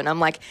to you. And I'm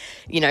like,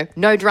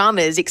 no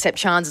dramas except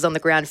Chance is on the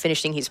ground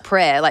finishing his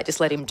prayer. Like, just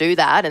let him do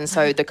that. And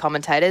so the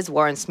commentators,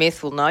 Warren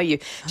Smith, will know you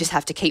just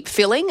have to keep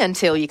filling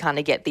until you kind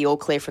of get the all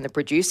clear from the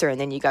producer,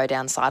 and then you go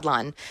down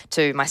sideline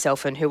to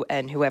myself and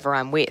whoever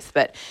I'm with.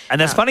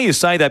 And that's funny you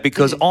say that,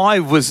 because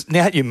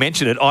now that you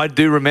mention it, I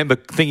do remember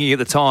thinking at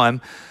the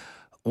time,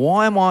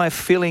 why am I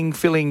filling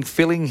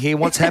here?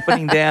 What's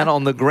happening down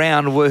on the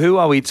ground? Who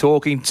are we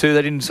talking to?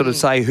 They didn't sort of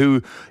say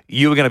who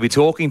you were going to be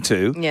talking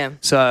to. Yeah.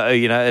 So,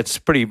 it's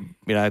pretty,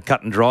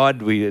 cut and dried.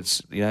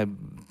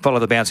 Follow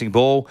the bouncing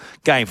ball,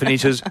 game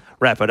finishes,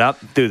 wrap it up,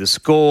 do the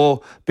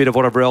score, bit of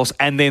whatever else,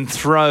 and then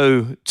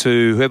throw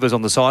to whoever's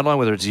on the sideline,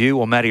 whether it's you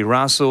or Matty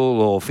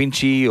Russell or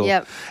Finchy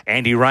or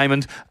Andy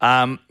Raymond.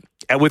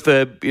 With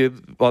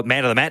the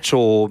man of the match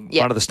or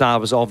one of the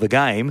stars of the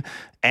game,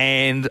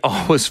 and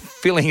I was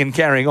filling and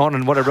carrying on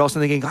and whatever else,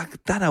 and thinking, I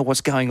don't know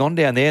what's going on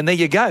down there, and there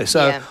you go.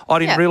 So I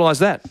didn't realise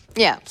that.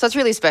 Yeah, so it's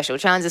really special.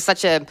 Chance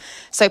is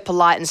so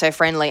polite and so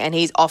friendly, and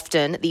he's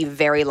often the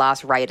very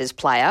last Raiders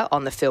player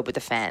on the field with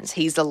the fans.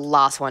 He's the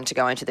last one to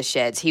go into the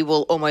sheds. He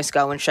will almost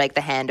go and shake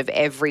the hand of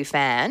every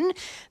fan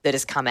that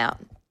has come out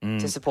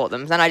to support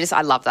them. And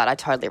I love that. I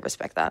totally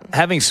respect that.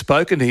 Having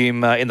spoken to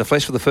him in the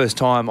flesh for the first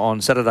time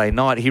on Saturday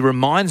night, he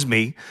reminds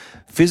me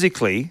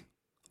physically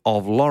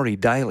of Laurie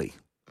Daly.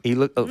 He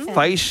looked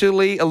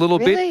facially a little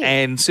bit,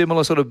 and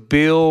similar sort of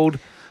build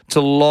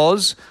to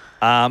Loz.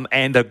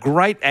 And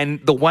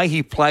the way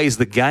he plays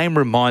the game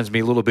reminds me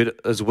a little bit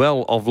as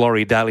well of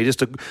Laurie Daly.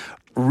 Just a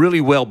really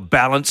well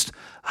balanced,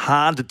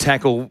 hard to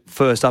tackle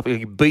first up.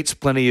 He beats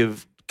plenty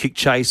of kick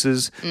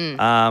chases,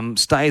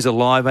 stays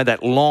alive, made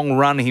that long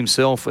run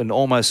himself and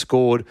almost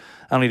scored,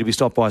 only to be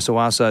stopped by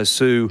Suaso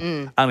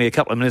Su only a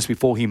couple of minutes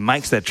before he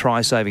makes that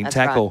try-saving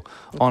tackle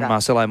on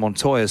Marcelo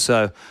Montoya.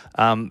 So,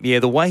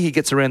 the way he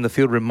gets around the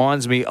field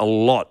reminds me a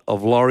lot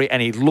of Laurie,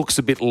 and he looks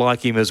a bit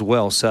like him as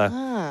well. So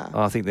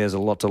I think there's a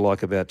lot to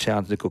like about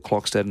Chance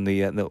Nickel-Clockstead and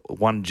the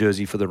one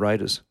jersey for the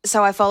Raiders.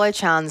 So I follow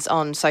Chance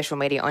on social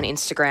media, on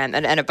Instagram,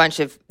 and a bunch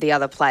of the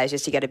other players,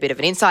 just to get a bit of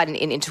an insight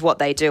into what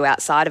they do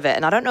outside of it.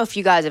 And I don't know if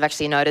you guys have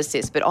actually noticed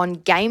this, but on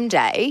game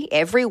day,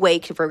 every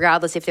week,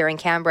 regardless if they're in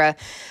Canberra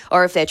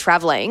or if they're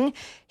travelling,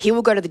 he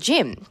will go to the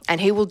gym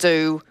and he will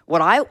do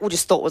what I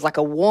just thought was like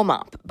a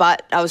warm-up.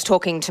 But I was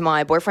talking to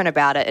my boyfriend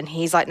about it, and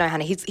he's like, no,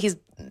 honey,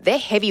 they're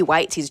heavy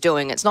weights he's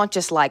doing. It's not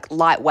just like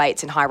light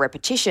weights and high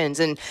repetitions.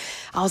 And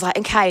I was like,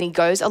 okay. And he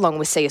goes along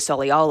with C.S.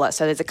 Oliola.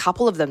 So there's a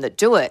couple of them that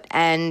do it.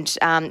 And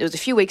it was a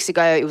few weeks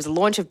ago. It was the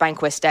launch of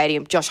Bankwest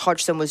Stadium. Josh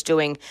Hodgson was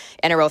doing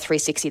NRL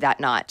 360 that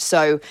night.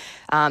 So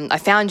I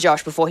found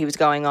Josh before he was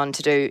going on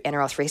to do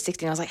NRL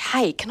 360. And I was like,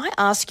 hey, can I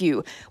ask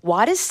you,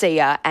 why does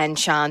Sia and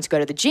Chance go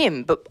to the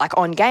gym? But like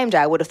on game day,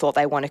 I would have thought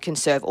they want to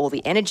conserve all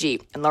the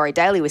energy. And Laurie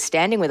Daly was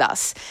standing with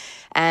us.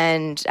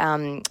 And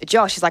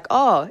Josh is like,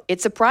 oh,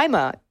 it's a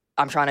primer.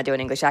 I'm trying to do an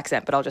English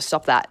accent, but I'll just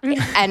stop that.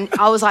 And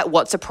I was like,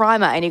 what's a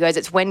primer? And he goes,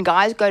 it's when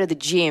guys go to the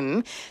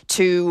gym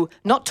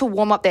not to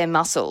warm up their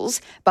muscles,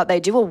 but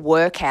they do a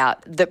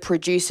workout that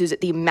produces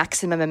the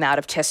maximum amount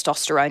of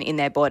testosterone in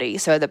their body,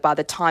 so that by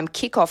the time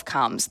kickoff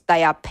comes,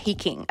 they are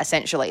peaking,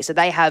 essentially. So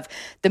they have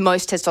the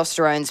most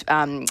testosterones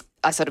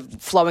are sort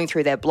of flowing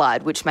through their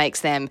blood, which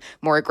makes them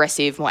more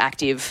aggressive, more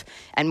active,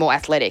 and more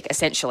athletic,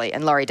 essentially.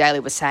 And Laurie Daly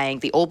was saying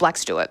the All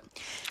Blacks do it.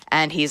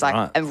 And he's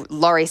like, and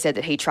Laurie said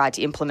that he tried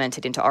to implement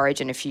it into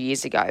Origin a few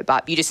years ago,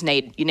 but you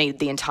need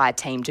the entire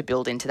team to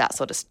build into that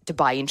to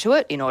buy into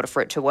it in order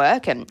for it to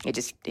work. And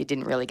it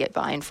didn't really get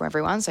buy-in from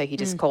everyone, so he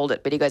just called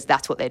it. But he goes,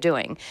 that's what they're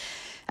doing.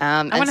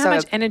 I wonder how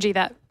much energy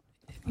that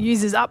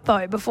uses up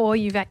though before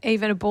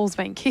even a ball's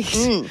been kicked.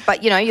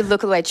 But you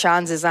look at the way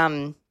Chance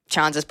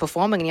is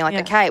performing, and you're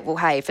like, okay, well,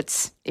 hey,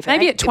 if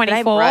maybe at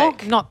 24,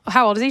 not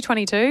how old is he?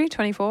 22,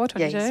 24,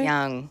 22? Yeah, he's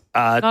young.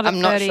 Not at I'm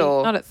 30, not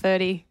sure. Not at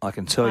 30. I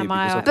can tell you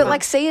because but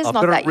like Sia's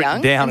not that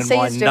young. Down and in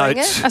my Sia's doing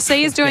notes. it.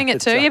 Sia's doing it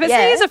too. Yeah, but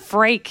Sia's a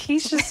freak.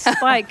 He's just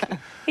like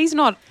he's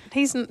not.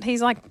 He's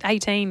like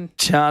 18.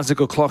 Chance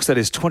clocks that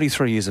is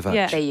 23 years of age.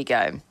 Yeah. There you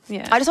go.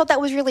 Yeah. I just thought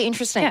that was really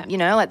interesting.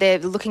 Yeah. Like they're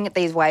looking at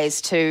these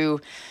ways to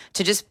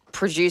just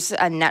produce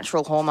a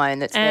natural hormone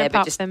that's there,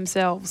 but just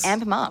themselves.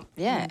 amp them up.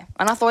 Yeah.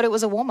 And I thought it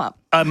was a warm up.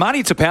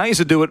 Marty Tapau used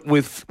to do it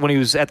when he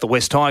was at the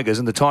West Tigers,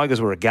 and the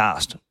Tigers were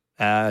aghast.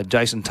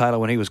 Jason Taylor,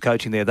 when he was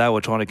coaching there, they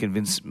were trying to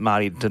convince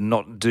Marty to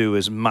not do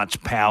as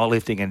much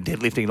powerlifting and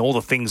deadlifting and all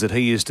the things that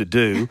he used to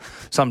do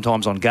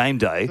sometimes on game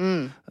day.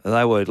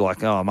 They were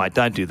like, oh, mate,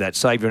 don't do that.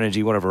 Save your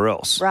energy, whatever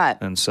else. Right.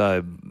 And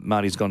so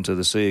Marty's gone to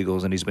the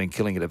Seagulls and he's been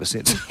killing it ever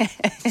since.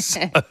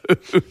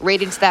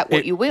 Read into that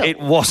what you will. It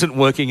wasn't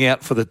working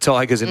out for the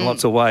Tigers in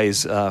lots of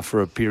ways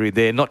for a period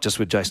there, not just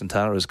with Jason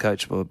Taylor as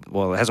coach.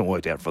 Well, it hasn't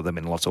worked out for them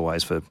in lots of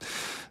ways for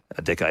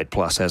a decade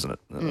plus, hasn't it?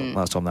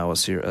 Last time they were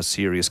a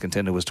serious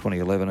contender was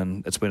 2011,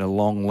 and it's been a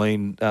long,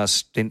 lean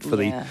stint for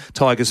the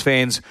Tigers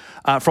fans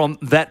from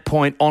that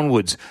point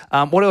onwards.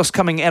 What else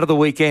coming out of the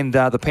weekend?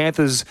 The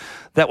Panthers,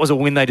 that was a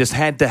win they just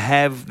had to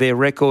have. Their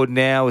record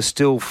now is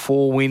still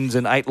 4 wins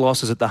and 8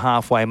 losses at the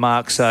halfway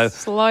mark. So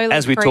slowly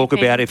as we talk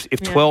creeping. about, if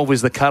 12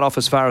 is the cutoff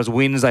as far as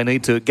wins, they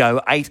need to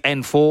go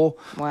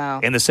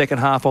 8-4 in the second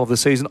half of the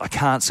season. I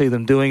can't see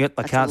them doing it.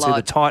 I can't see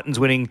the Titans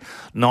winning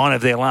 9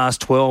 of their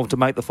last 12 to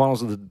make the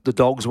finals. The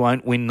Dogs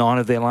won't win 9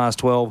 of their last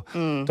 12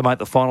 to make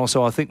the final.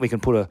 So I think we can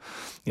put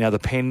the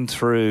pen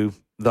through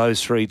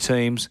those 3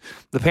 teams.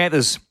 The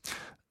Panthers,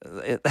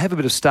 they have a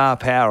bit of star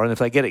power, and if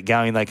they get it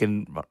going, they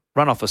can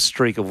run off a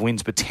streak of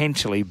wins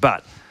potentially.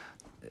 But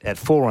at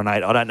 4-8,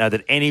 I don't know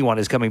that anyone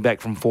is coming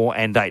back from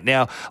 4-8.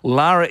 Now,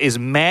 Lara is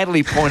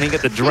madly pointing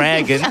at the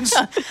Dragons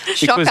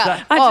because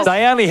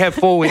they only have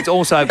 4 wins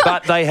also,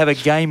 but they have a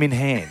game in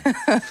hand.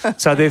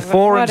 So they're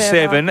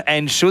 4-7,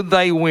 and should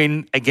they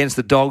win against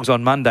the Dogs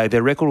on Monday,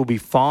 their record will be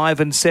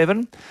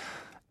 5-7.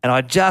 And I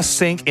just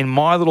think, in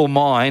my little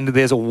mind,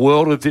 there's a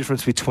world of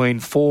difference between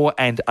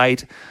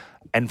 4-8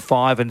 and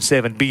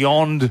 5-7,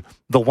 beyond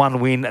the 1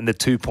 win and the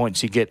 2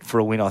 points you get for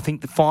a win. I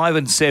think the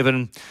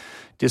 5-7...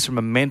 just from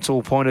a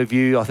mental point of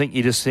view, I think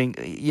you just think,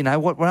 you know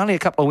what, we're only a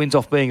couple of wins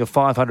off being a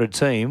 500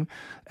 team,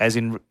 as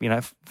in,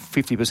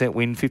 50%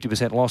 win,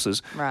 50%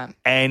 losses. Right.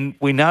 And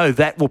we know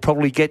that will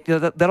probably get,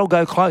 that'll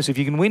go close. If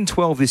you can win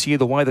 12 this year,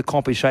 the way the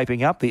comp is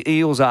shaping up, the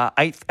Eels are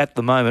 8th at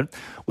the moment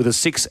with a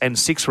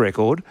 6-6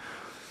 record.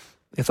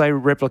 If they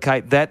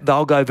replicate that,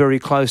 they'll go very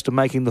close to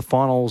making the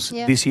finals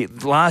this year.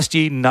 Last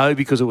year, no,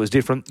 because it was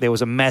different. There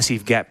was a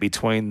massive gap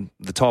between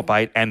the top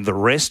 8 and the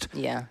rest.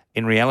 Yeah.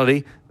 In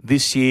reality,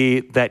 this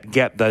year, that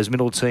gap, those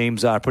middle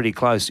teams are pretty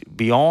close.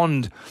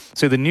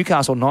 So the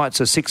Newcastle Knights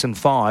are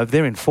 6-5.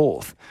 They're in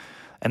 4th.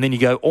 And then you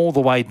go all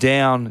the way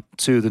down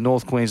to the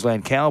North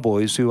Queensland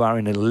Cowboys, who are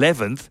in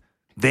 11th.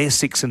 They're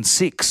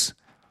 6-6.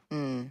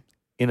 In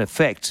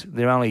effect,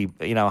 they're only,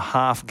 a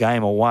half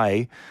game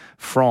away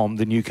from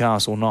the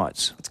Newcastle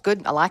Knights. It's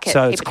good. I like it.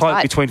 So it's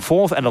close between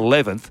 4th and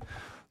 11th.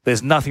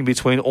 There's nothing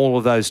between all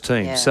of those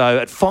teams. Yeah. So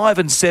at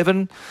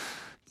 5-7,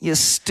 you're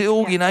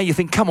still, you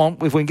think, come on,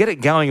 if we can get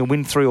it going and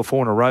win 3 or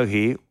 4 in a row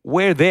here,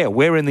 we're there.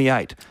 We're in the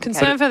 8.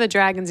 Concern for the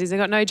Dragons is they've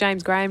got no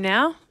James Graham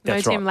now, no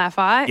Tim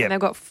Laffey, and they've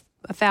got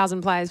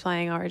 1,000 players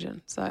playing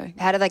Origin. So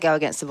how do they go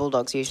against the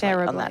Bulldogs usually on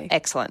terribly. that?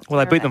 Excellent. Well,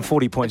 they beat them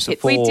 40 points to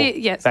 4. We did,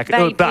 yes, they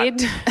but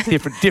did.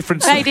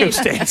 different They did.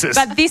 circumstances.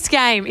 But this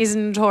game is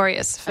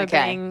notorious for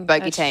being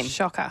bogey a team.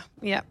 shocker.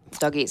 Yep.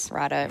 Doggies,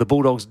 righto. The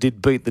Bulldogs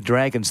did beat the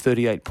Dragons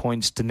 38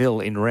 points to 0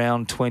 in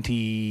round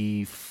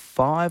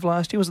 25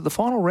 last year. Was it the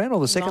final round or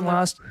the second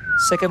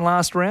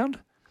last round?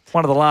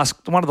 One of the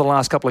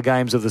last couple of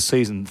games of the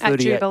season. At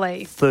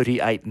Jubilee.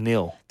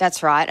 38-0.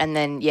 That's right. And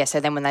then so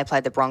then when they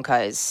played the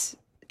Broncos,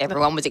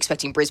 everyone was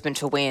expecting Brisbane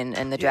to win,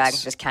 and the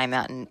Dragons just came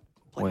out and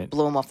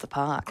blew them off the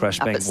park. Crash,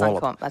 up bang, at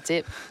wallop. Suncorp. That's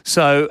it.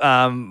 So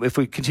if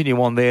we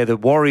continue on there, the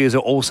Warriors are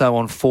also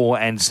on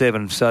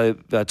 4-7. So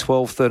 12th,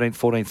 13th,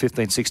 14th,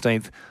 15th,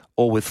 16th,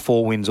 all with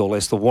 4 wins or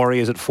less. The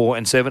Warriors at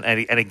 4-7.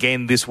 And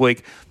again, this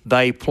week,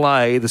 they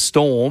play the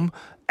Storm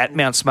at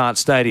Mount Smart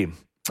Stadium.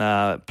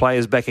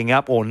 Players backing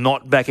up or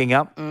not backing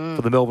up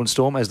for the Melbourne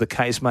Storm, as the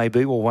case may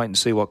be. We'll wait and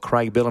see what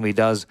Craig Bellamy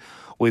does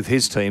with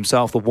his team.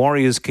 So if the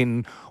Warriors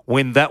can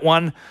win that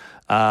one,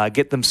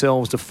 get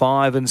themselves to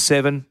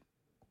 5-7,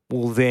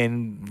 well,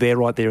 then they're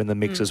right there in the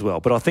mix as well.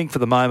 But I think for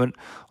the moment,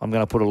 I'm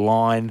going to put a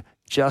line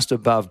just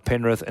above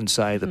Penrith and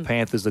say the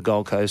Panthers, the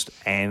Gold Coast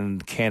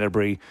and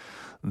Canterbury,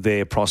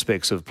 their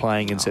prospects of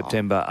playing in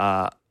September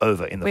are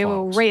over in the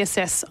finals. We will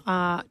reassess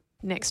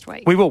next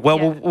week. We will. Well,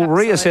 we'll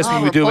reassess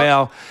when we do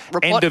our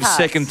end of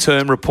second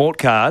term report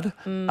card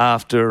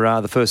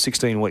after the first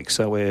 16 weeks.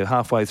 So we're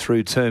halfway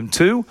through term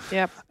 2.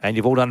 Yep. And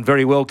you've all done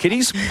very well,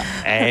 kiddies.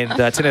 And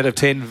 10 out of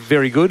 10,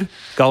 very good.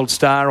 Gold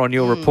star on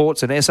your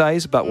reports and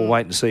essays. But we'll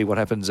wait and see what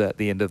happens at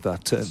the end of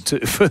term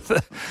 2 for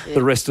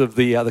the rest of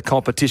the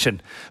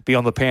competition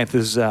beyond the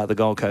Panthers, the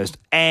Gold Coast,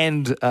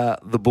 and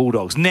the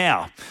Bulldogs.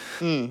 Now,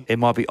 it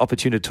might be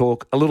opportune to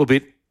talk a little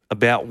bit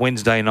about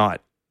Wednesday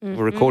night.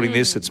 We're recording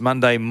this. It's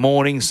Monday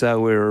morning, so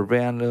we're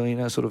around,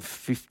 sort of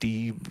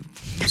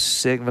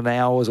 57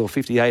 hours or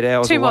 58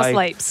 hours Two away more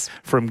sleeps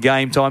from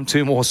game time.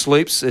 2 more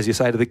sleeps, as you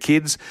say to the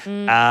kids,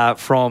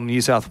 from New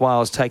South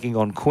Wales taking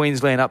on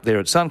Queensland up there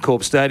at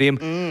Suncorp Stadium.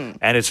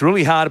 And it's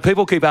really hard.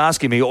 People keep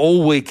asking me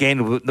all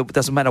weekend, it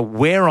doesn't matter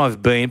where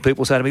I've been,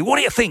 people say to me, what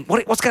do you think?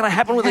 What's going to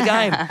happen with the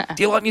game?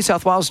 Do you like New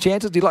South Wales'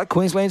 chances? Do you like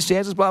Queensland's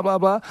chances? Blah, blah,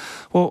 blah.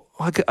 Well,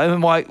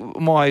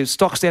 my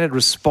stock standard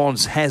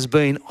response has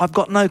been, I've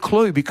got no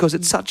clue, because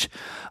it's such,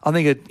 I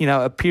think,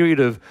 a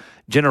period of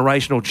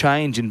generational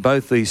change in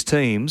both these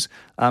teams,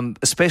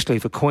 especially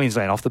for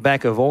Queensland, off the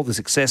back of all the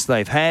success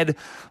they've had,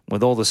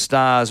 with all the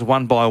stars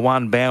one by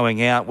one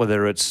bowing out,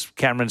 whether it's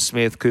Cameron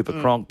Smith, Cooper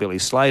Cronk, Billy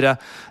Slater,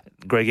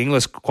 Greg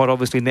Inglis, quite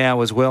obviously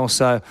now as well.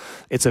 So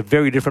it's a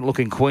very different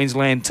looking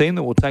Queensland team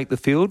that will take the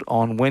field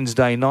on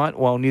Wednesday night,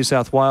 while New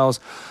South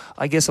Wales,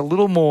 I guess, a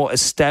little more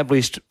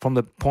established from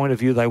the point of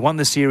view. They won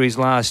the series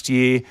last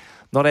year.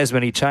 Not as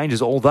many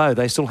changes, although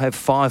they still have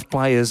 5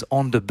 players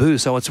on debut.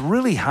 So it's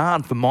really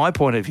hard, from my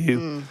point of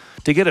view,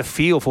 to get a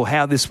feel for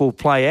how this will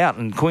play out.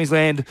 And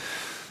Queensland,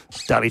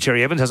 Darley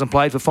Cherry Evans hasn't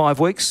played for 5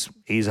 weeks.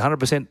 He's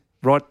 100%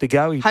 right to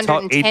go.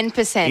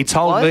 110%. He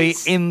told me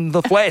in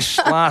the flesh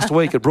last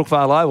week at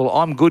Brookvale Oval,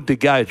 I'm good to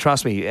go,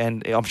 trust me.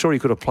 And I'm sure he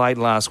could have played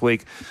last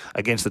week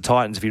against the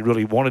Titans if he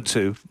really wanted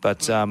to.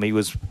 But he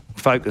was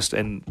focused,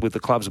 and with the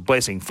club's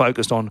blessing,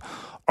 focused on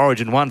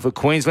Origin 1 for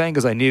Queensland,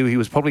 because they knew he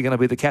was probably going to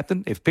be the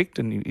captain if picked,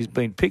 and he's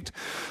been picked.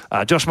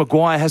 Josh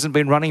Maguire hasn't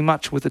been running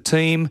much with the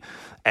team,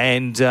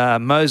 and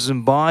Moses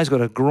Mbai's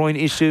got a groin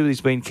issue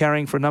he's been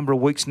carrying for a number of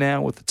weeks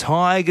now with the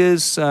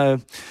Tigers. So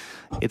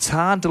it's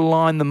hard to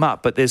line them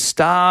up, but there's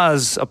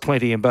stars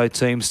aplenty in both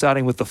teams,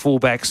 starting with the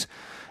fullbacks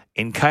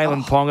in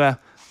Kalen Ponga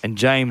and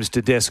James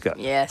Tedesco.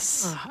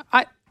 Yes.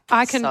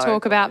 I can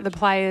talk about the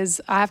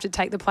players. I have to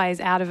take the players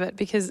out of it,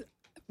 because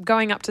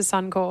going up to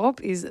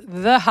Suncorp is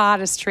the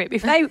hardest trip.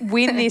 If they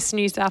win this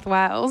New South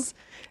Wales,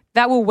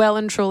 that will well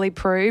and truly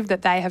prove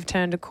that they have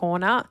turned a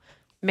corner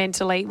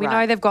mentally. We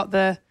know they've got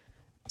the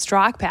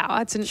strike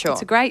power. It's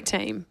a great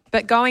team.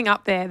 But going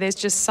up there, there's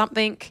just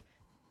something,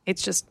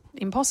 it's just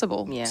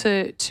impossible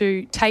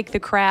to take the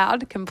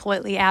crowd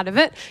completely out of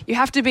it. You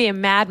have to be a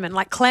madman.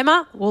 Like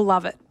Clemmer will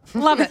love it.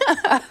 Love it.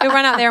 He'll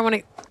run out there and want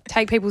to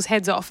take people's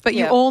heads off. But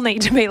you all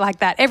need to be like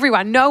that.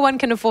 Everyone. No one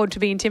can afford to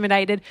be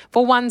intimidated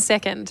for 1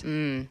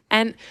 second.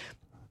 And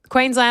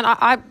Queensland,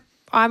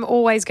 I'm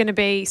always going to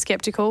be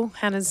sceptical.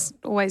 Hannah's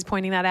always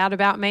pointing that out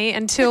about me,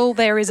 until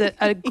there is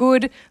a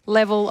good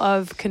level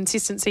of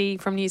consistency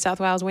from New South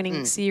Wales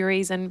winning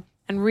series and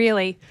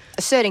really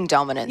asserting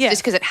dominance,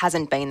 just because it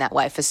hasn't been that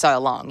way for so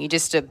long.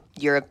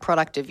 You're a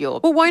product of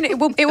your it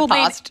will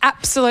mean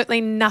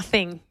absolutely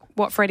nothing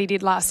what Freddie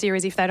did last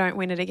series if they don't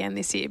win it again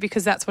this year,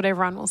 because that's what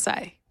everyone will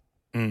say.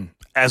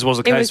 As was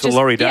the case for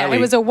Laurie Daly. Yeah, it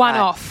was a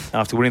one-off.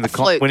 After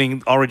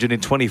winning Origin in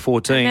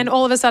 2014. And then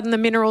all of a sudden the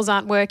minerals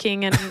aren't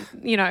working, and,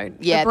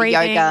 the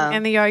breathing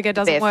and the yoga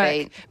doesn't work.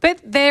 Feet. But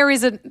there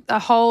is a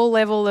whole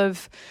level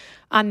of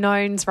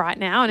unknowns right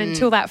now, and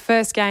until that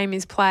first game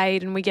is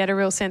played and we get a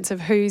real sense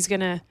of who's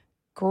going to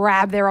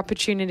grab their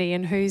opportunity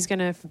and who's going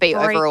to be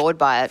overawed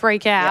by it,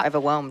 freak out,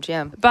 overwhelmed.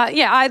 But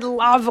I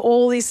love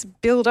all this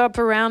build up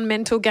around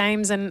mental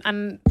games,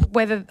 and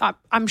whether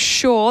I'm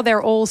sure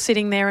they're all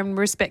sitting there in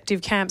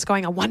respective camps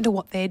going, I wonder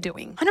what they're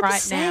doing 100%,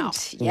 right now.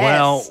 Yes.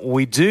 Well,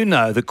 we do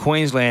know that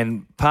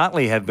Queensland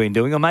partly have been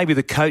doing, or maybe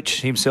the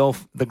coach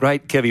himself, the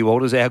great Kevy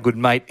Walters, our good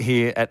mate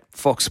here at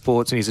Fox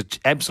Sports, and he's an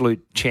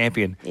absolute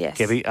champion. Yes.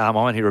 Kevy, I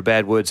won't hear a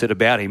bad word said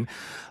about him,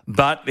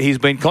 but he's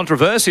been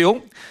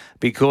controversial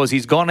because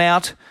he's gone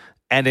out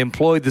and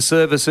employed the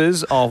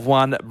services of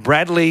one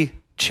Bradley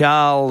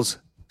Charles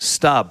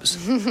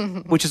Stubbs,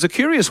 which is a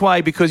curious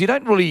way, because you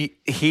don't really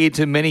hear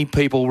too many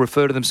people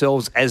refer to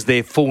themselves as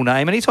their full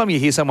name. Anytime you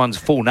hear someone's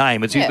full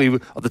name, it's usually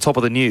at the top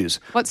of the news.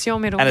 What's your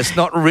middle name? name? And it's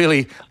not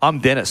really, I'm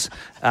Dennis.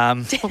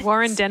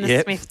 Warren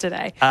Dennis Smith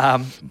today.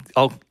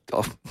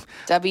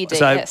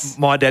 WDS. So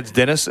my dad's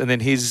Dennis, and then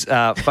his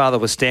father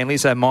was Stanley,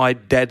 so my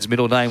dad's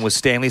middle name was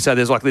Stanley. So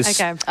there's like this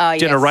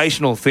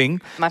generational thing.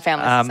 My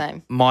family's the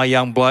same. My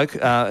young bloke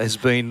has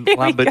been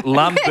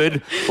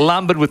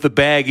lumbered with the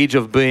baggage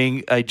of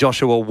being a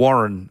Joshua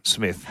Warren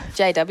Smith.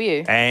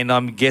 JW. And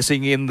I'm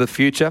guessing in the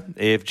future,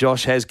 if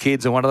Josh has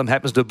kids and one of them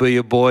happens to be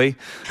a boy,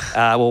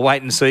 we'll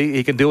wait and see.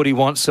 He can do what he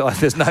wants, so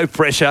there's no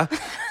pressure.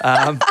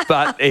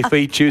 But if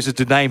he chooses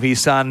to name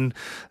his son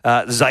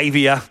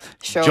Xavier,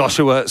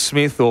 Joshua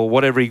Smith, or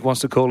whatever he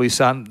wants to call his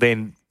son,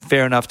 then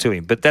fair enough to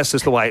him. But that's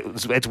just the way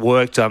it's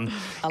worked in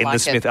like the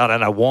Smith. I don't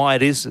know why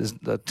it is.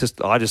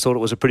 I just thought it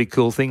was a pretty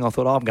cool thing. I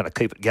thought, I'm going to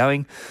keep it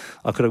going.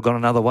 I could have gone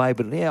another way,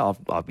 but yeah,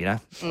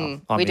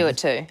 we do it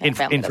too. In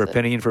for a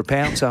penny, in for a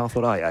pound. So I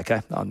thought, oh, yeah,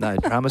 okay, no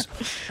dramas.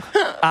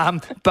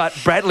 But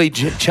Bradley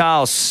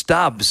Charles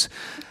Stubbs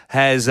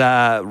has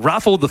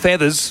ruffled the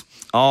feathers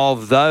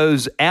of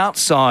those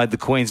outside the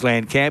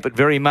Queensland camp, but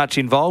very much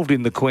involved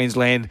in the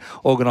Queensland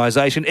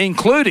organisation,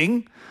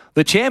 including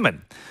the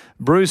chairman,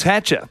 Bruce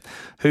Hatcher,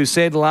 who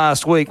said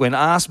last week when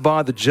asked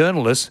by the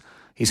journalist,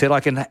 he said, I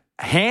can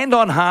hand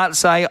on heart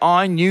say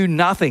I knew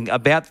nothing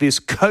about this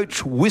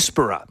coach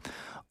whisperer.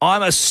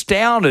 I'm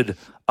astounded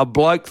a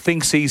bloke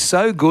thinks he's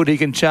so good he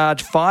can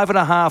charge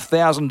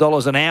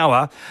 $5,500 an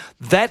hour.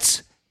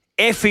 That's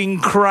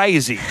effing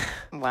crazy.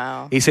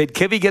 Wow. He said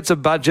Kevy gets a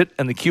budget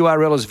and the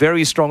QRL is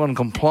very strong on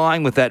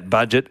complying with that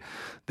budget.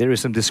 There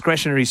is some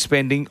discretionary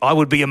spending. I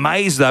would be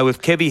amazed, though,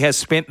 if Kevy has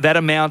spent that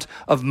amount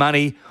of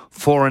money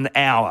for an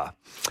hour.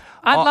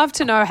 I'd love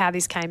to know how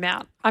this came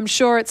out. I'm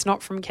sure it's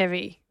not from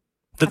Kevy.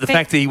 The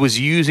fact that he was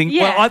using...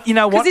 Yeah. Well, you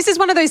know what? Because this is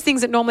one of those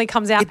things that normally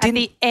comes out at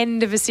the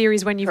end of a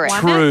series when you've won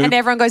True. it, and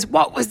everyone goes,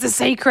 what was the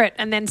secret?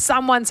 And then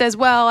someone says,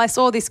 well, I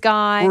saw this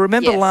guy. Well,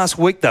 remember last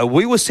week, though,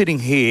 we were sitting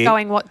here...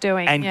 Going, what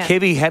doing? And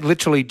Kevy had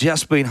literally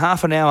just been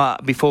half an hour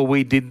before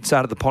we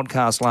started the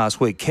podcast last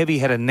week. Kevy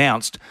had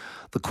announced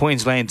the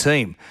Queensland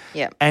team.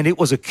 Yep. And it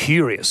was a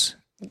curious,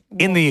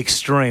 in the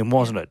extreme,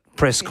 wasn't it,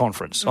 press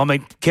conference. I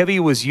mean, Kevy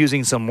was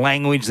using some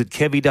language that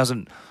Kevy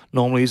doesn't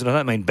normally use, and I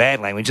don't mean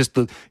bad language, just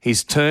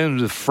his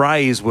terms of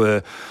phrase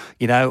were,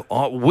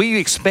 we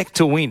expect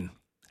to win.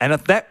 And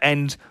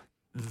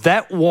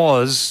that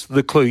was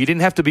the clue. You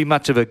didn't have to be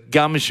much of a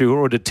gumshoe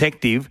or a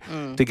detective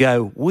to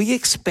go, we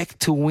expect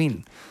to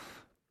win.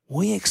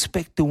 We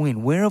expect to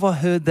win. Where have I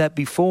heard that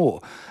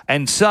before?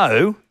 And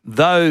so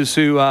those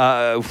who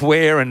are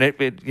aware and,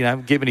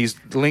 given his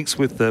links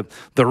with the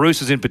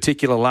Roosters in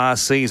particular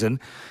last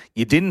season,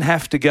 you didn't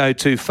have to go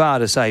too far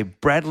to say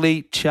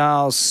Bradley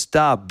Charles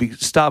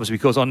Stubbs,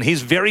 because on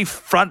his very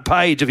front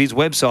page of his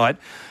website,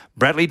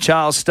 Bradley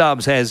Charles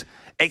Stubbs has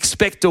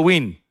expect to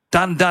win,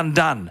 done, done,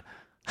 done,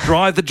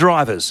 drive the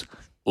drivers,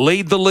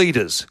 lead the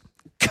leaders,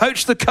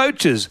 coach the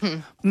coaches,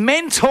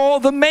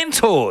 mentor the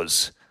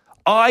mentors,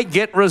 I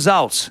get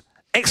results,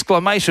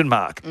 exclamation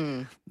mark.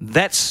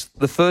 That's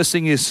the first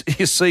thing you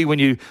see when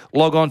you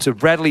log on to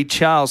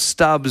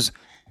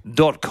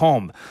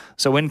bradleycharlesstubbs.com.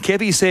 So when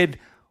Kevy said,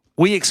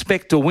 we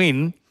expect to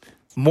win,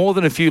 more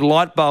than a few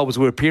light bulbs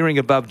were appearing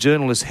above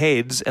journalists'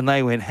 heads, and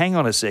they went, hang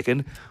on a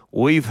second,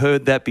 we've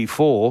heard that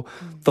before.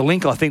 The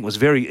link, I think, was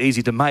very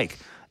easy to make.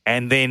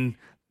 And then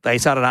they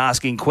started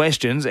asking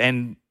questions,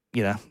 and,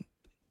 it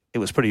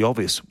was pretty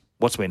obvious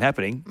what's been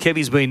happening.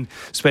 Kevy's been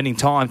spending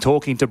time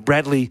talking to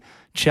Bradley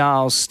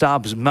Charles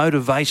Stubbs,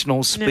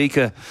 motivational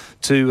speaker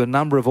to a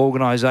number of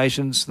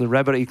organisations.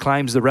 He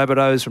claims the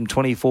Rabbitohs from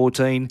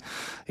 2014.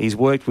 He's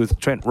worked with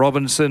Trent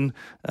Robinson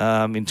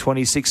in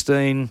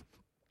 2016.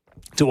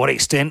 To what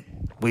extent?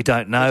 We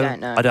don't know.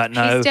 I don't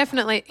know. He's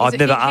definitely... I've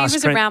never asked He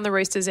was Trent. around the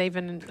Roosters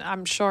even,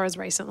 I'm sure, as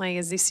recently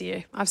as this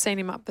year. I've seen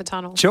him up the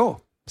tunnel.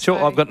 Sure.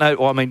 I've got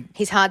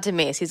he's hard to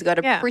miss. He's got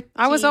a pretty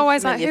I was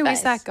always like, who face.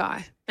 is that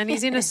guy? And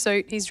he's in a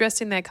suit. He's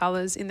dressed in their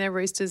colours, in their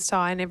Roosters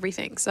tie and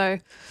everything. So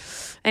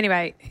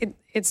anyway,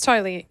 it's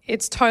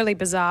totally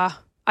bizarre.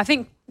 I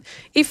think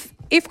if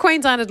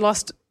Queensland had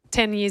lost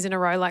 10 years in a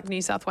row like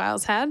New South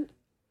Wales had,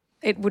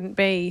 it wouldn't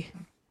be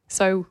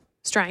so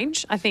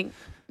strange. I think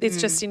it's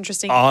just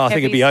interesting. I think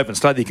it'd be open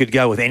slate. You could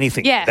go with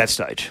anything at that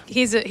stage.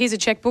 Here's a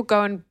checkbook.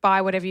 Go and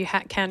buy whatever you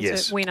can to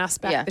win us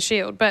back the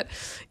Shield. But,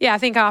 I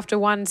think after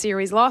one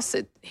series loss,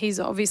 he's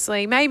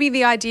obviously maybe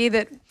the idea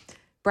that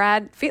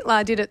Brad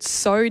Fittler did it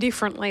so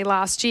differently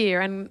last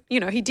year, and,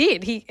 he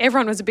did.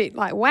 Everyone was a bit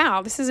like,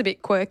 wow, this is a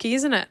bit quirky,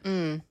 isn't it?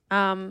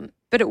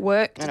 But it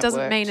worked. And it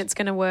doesn't mean it's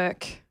going to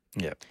work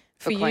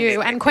for you.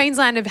 Queensland. And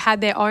Queensland have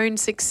had their own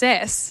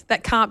success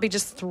that can't be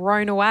just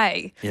thrown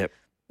away. Yep.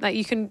 Like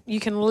you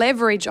can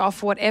leverage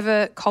off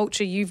whatever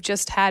culture you've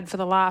just had for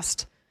the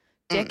last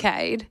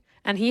decade,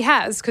 and he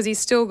has, because he's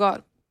still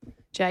got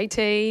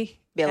JT,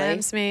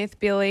 Cam Smith,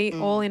 Billy,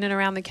 all in and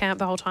around the camp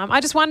the whole time. I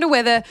just wonder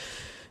whether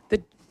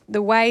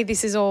the way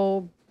this has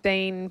all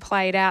been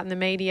played out in the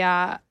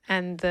media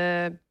and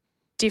the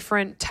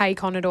different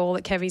take on it all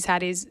that Kevy's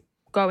had is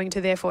going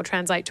to therefore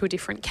translate to a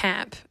different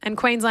camp. And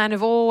Queensland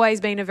have always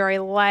been a very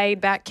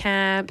laid-back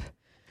camp,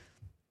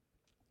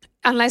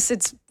 unless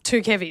it's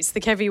two Kevys,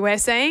 the Kevy we're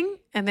seeing,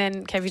 and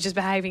then Kevy's just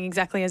behaving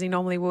exactly as he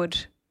normally would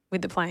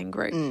with the playing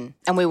group. And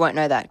we won't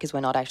know that because we're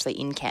not actually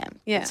in camp.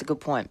 Yeah. That's a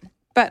good point.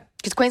 But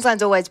because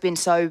Queensland's always been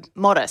so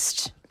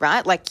modest,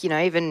 right? Like,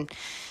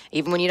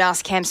 even when you'd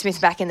ask Cam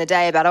Smith back in the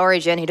day about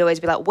Origin, he'd always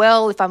be like,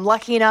 well, if I'm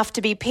lucky enough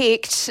to be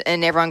picked,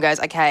 and everyone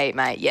goes, okay,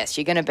 mate, yes,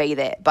 you're going to be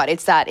there. But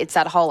it's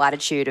that whole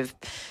attitude of,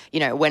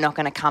 we're not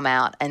going to come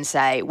out and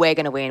say, we're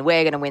going to win.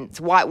 It's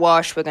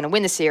whitewash. We're going to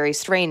win the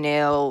series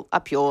 3-0,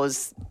 up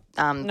yours,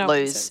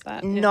 lose.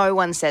 No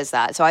one says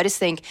that. So I just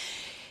think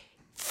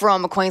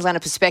from a Queenslander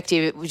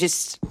perspective, it was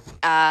just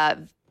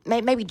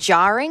maybe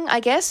jarring, I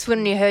guess,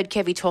 when you heard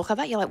Kevy talk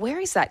about it. You're like, where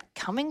is that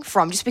coming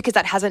from? Just because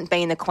that hasn't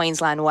been the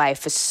Queensland way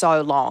for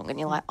so long. And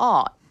you're like,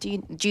 oh, do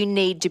you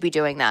need to be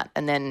doing that?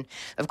 And then,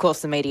 of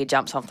course, the media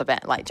jumps on the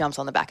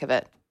back of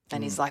it.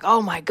 And he's like,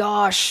 oh, my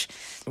gosh.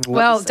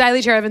 Well,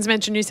 Daily Chair Evans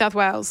mentioned New South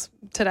Wales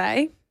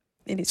today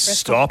in his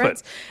press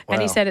conference. Wow.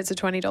 And he said it's a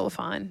 $20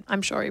 fine.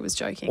 I'm sure he was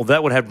joking. Well,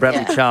 that would have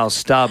Bradley Charles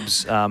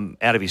Stubbs out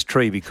of his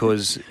tree,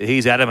 because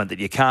he's adamant that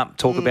you can't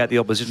talk about the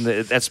opposition.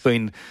 That's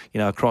been,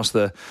 across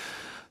the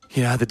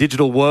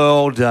digital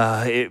world.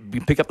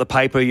 You pick up the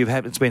paper,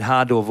 it's been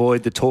hard to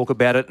avoid the talk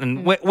about it.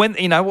 And when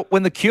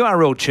the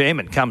QRL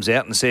chairman comes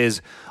out and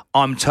says,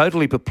 I'm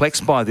totally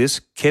perplexed by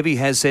this, Kevy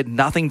has said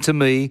nothing to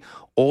me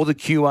or the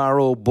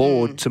QRL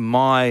board to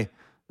my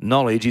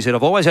knowledge. He said,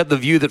 I've always had the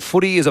view that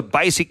footy is a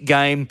basic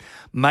game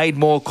made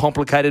more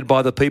complicated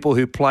by the people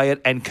who play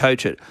it and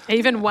coach it.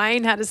 Even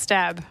Wayne had a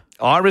stab.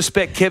 I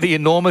respect Kevy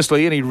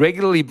enormously, and he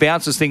regularly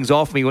bounces things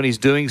off me when he's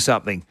doing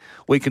something.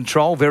 We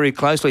control very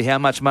closely how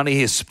much money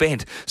he has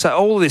spent. So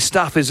all of this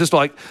stuff is just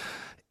like,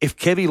 if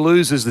Kevy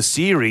loses the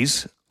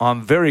series,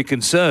 I'm very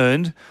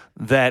concerned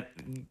that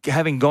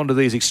having gone to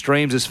these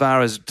extremes as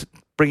far as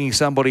bringing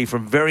somebody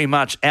from very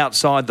much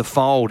outside the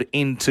fold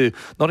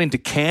not into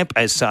camp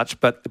as such,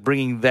 but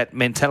bringing that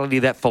mentality,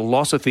 that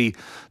philosophy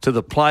to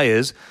the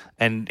players,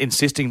 and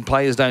insisting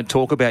players don't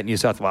talk about New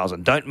South Wales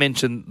and don't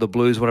mention the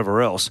Blues,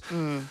 whatever else.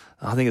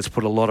 I think it's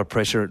put a lot of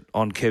pressure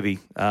on Kevy,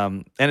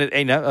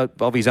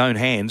 of his own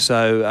hand.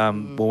 So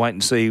we'll wait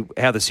and see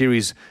how the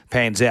series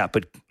pans out.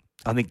 But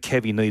I think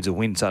Kevy needs a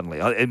win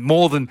suddenly.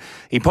 More than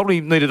he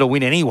probably needed a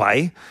win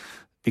anyway,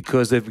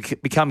 because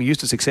they've become used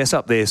to success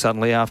up there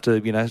suddenly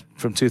after,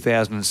 from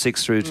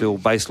 2006 through till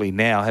basically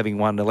now, having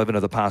won 11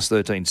 of the past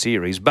 13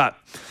 series. But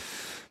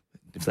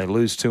if they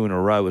lose 2 in a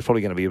row, it's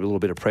probably going to be a little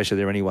bit of pressure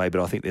there anyway.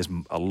 But I think there's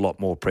a lot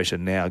more pressure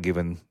now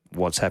given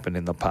what's happened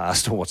in the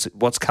past, or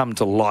what's come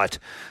to light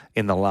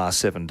in the last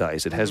 7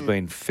 days. It has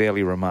been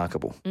fairly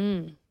remarkable.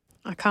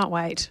 I can't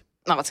wait.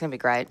 Oh, it's going to be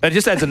great. It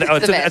just adds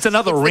it's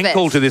another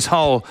wrinkle to this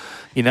whole,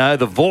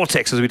 the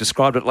vortex, as we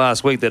described it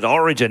last week, that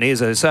Origin is.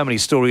 There's so many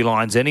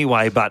storylines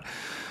anyway, but,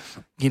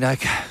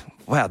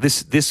 wow,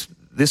 this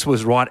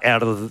was right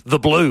out of the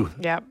blue.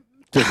 Yep.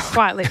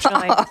 Quite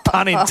literally.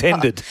 Pun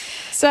intended.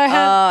 So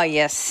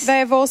yes.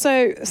 They've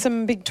also,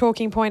 some big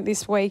talking point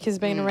this week has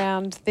been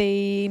around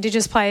the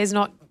Indigenous players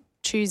not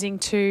choosing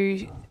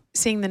to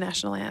sing the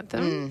national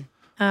anthem.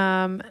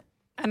 And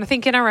I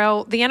think the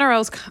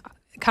NRL's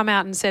come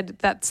out and said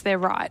that's their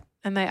right,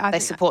 and they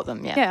support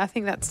them. Yeah, yeah. I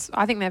think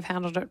they've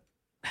handled it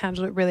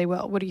really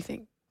well. What do you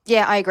think?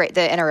 Yeah, I agree.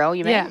 The NRL,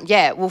 you mean?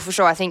 Yeah. Well, for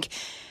sure. I think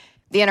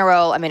the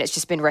NRL, it's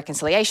just been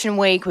Reconciliation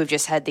Week. We've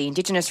just had the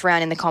Indigenous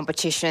round in the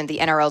competition. The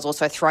NRL's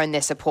also thrown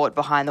their support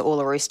behind the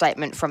Uluru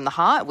Statement from the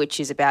Heart, which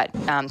is about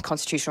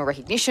constitutional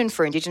recognition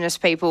for Indigenous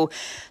people.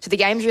 So the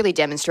game's really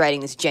demonstrating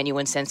this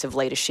genuine sense of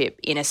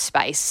leadership in a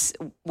space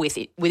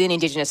within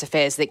Indigenous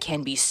affairs that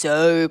can be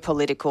so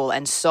political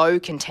and so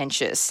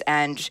contentious,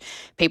 and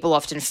people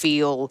often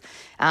feel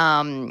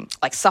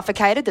like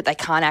suffocated, that they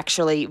can't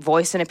actually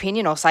voice an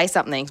opinion or say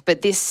something.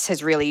 But this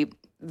has really...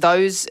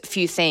 Those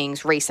few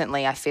things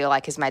recently, I feel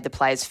like, has made the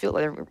players feel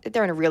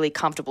they're in a really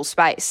comfortable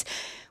space.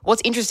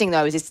 What's interesting,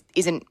 though, is this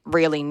isn't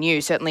really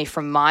new. Certainly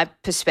from my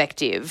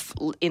perspective,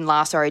 in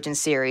last Origin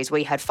series,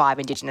 we had 5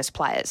 Indigenous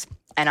players,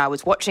 and I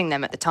was watching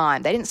them at the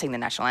time. They didn't sing the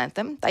national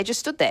anthem. They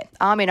just stood there,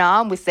 arm in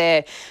arm with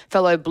their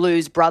fellow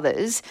Blues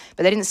brothers,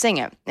 but they didn't sing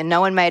it, and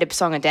no one made a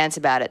song and dance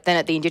about it. Then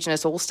at the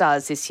Indigenous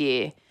All-Stars this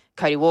year,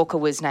 Cody Walker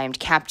was named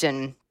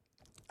captain,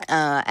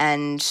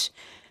 and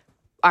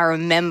I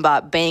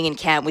remember being in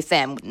camp with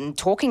them and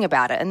talking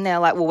about it, and they're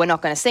like, well, we're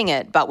not going to sing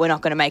it, but we're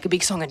not going to make a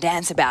big song and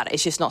dance about it.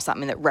 It's just not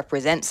something that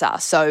represents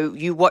us. So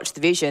you watch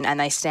the vision and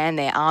they stand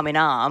there arm in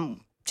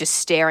arm, just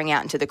staring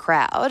out into the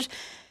crowd,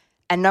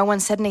 and no one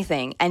said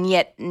anything. And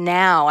yet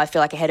now I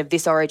feel like ahead of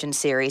this Origin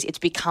series,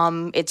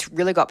 it's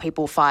really got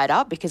people fired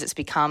up because it's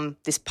become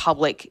this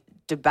public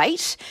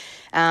debate.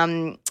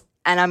 And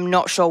I'm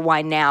not sure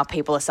why now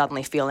people are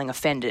suddenly feeling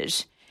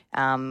offended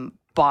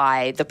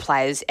by the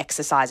players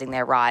exercising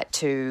their right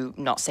to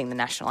not sing the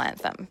national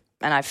anthem.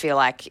 And I feel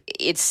like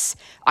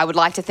I would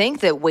like to think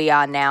that we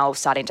are now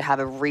starting to have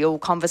a real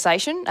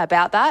conversation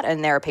about that,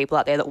 and there are people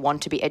out there that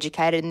want to be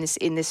educated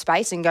in this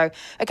space and go,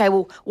 okay,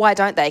 well, why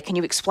don't they? Can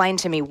you explain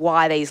to me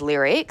why these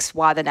lyrics,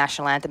 why the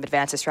national anthem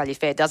Advance Australia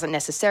Fair doesn't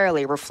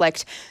necessarily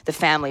reflect the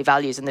family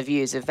values and the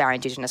views of our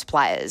Indigenous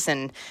players?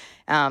 And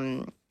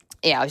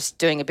I was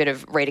doing a bit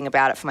of reading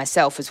about it for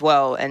myself as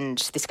well, and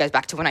this goes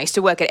back to when I used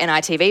to work at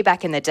NITV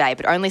back in the day,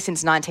 but only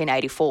since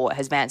 1984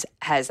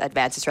 has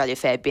Advance Australia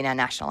Fair been our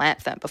national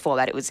anthem. Before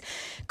that, it was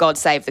God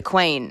Save the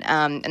Queen.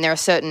 And there are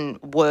certain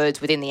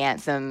words within the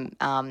anthem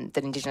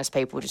that Indigenous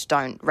people just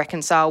don't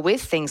reconcile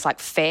with, things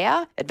like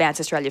fair, Advance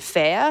Australia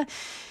Fair.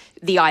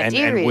 the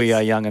idea and is we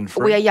are young and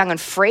free. We are young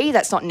and free.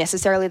 That's not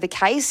necessarily the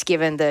case,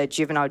 given the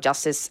juvenile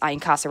justice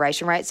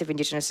incarceration rates of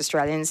Indigenous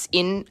Australians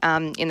in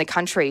the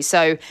country.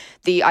 So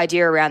the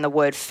idea around the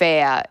word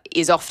fair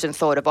is often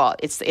thought about.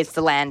 It's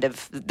the land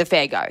of the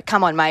fair go.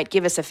 Come on, mate,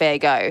 give us a fair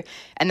go.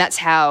 And that's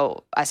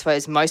how I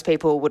suppose most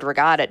people would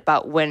regard it.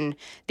 But when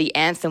the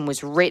anthem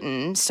was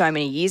written so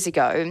many years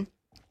ago,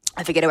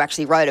 I forget who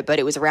actually wrote it, but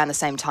it was around the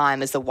same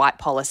time as the white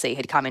policy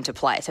had come into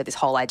play. So this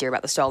whole idea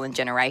about the stolen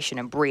generation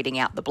and breeding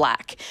out the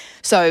black.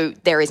 So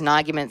there is an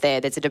argument there.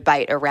 There's a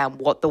debate around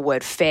what the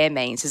word fair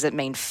means. Does it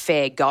mean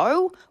fair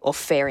go or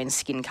fair in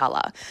skin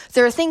colour?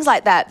 There are things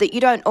like that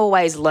you don't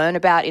always learn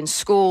about in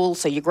school.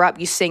 So you grow up,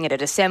 you sing it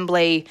at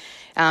assembly.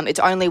 It's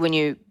only when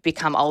you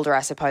become older,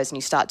 I suppose, and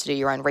you start to do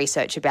your own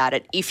research about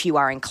it, if you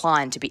are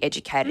inclined to be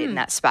educated in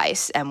that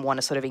space and want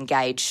to sort of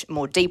engage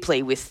more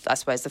deeply with, I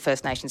suppose, the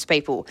First Nations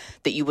people,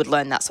 that you would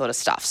learn that sort of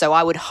stuff. So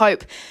I would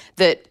hope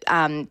that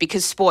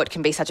because sport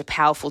can be such a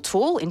powerful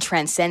tool in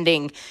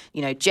transcending,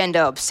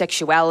 gender,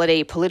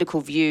 sexuality, political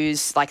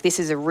views, like this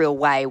is a real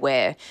way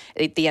where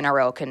the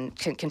NRL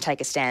can take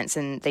a stance.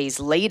 And these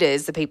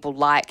leaders, the people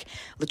like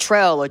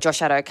Latrell or Josh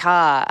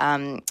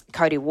Addo-Carr,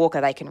 Cody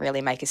Walker, they can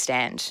really make a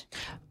stand.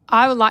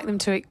 I would like them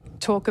to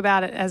talk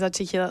about it as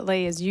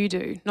articulately as you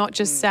do, not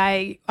just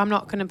say, I'm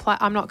not going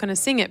to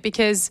sing it,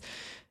 because,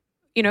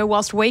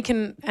 whilst we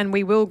can and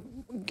we will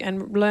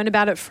and learn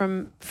about it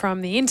from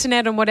the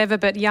internet and whatever,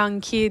 but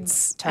young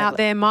kids out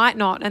there might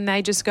not, and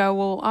they just go,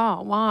 well,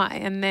 oh, why?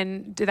 And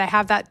then do they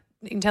have that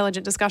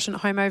intelligent discussion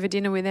at home over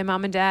dinner with their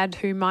mum and dad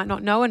who might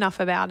not know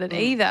enough about it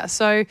either?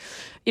 So,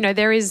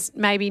 there is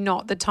maybe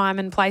not the time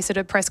and place at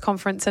a press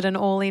conference at an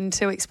all-in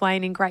to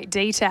explain in great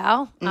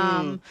detail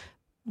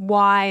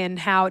why and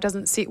how it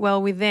doesn't sit well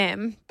with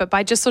them. But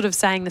by just sort of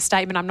saying the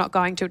statement, I'm not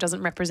going to, it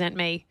doesn't represent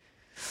me,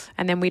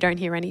 and then we don't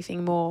hear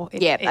anything more.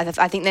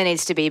 I think there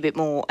needs to be a bit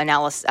more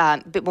analysis,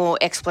 a bit more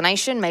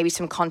explanation, maybe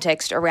some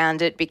context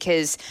around it,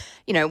 because,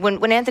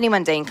 when Anthony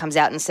Mundine comes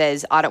out and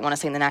says, I don't want to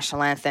sing the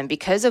national anthem,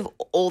 because of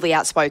all the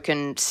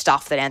outspoken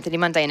stuff that Anthony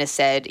Mundine has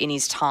said in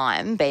his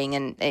time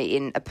being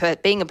being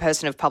a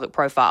person of public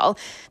profile,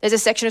 there's a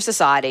section of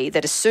society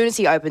that as soon as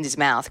he opens his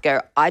mouth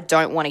go, I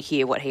don't want to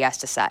hear what he has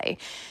to say.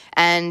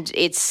 And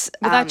it's...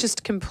 But that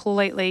just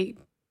completely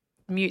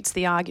mutes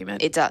the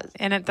argument. It does.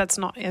 And that's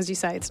not, as you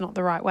say, it's not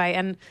the right way.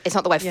 And it's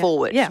not the way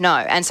forward, yeah. No.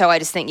 And so I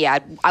just think,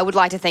 I would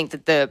like to think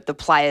that the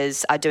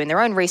players are doing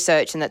their own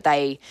research and that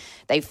they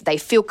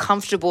feel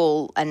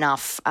comfortable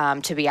enough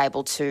to be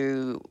able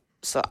to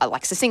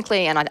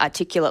succinctly and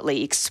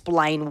articulately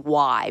explain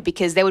why,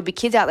 because there would be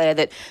kids out there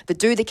that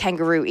do the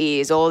kangaroo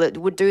ears or that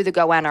would do the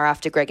goanna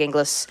after Greg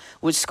Inglis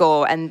would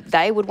score, and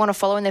they would want to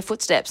follow in their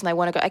footsteps and they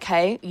want to go,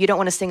 okay, you don't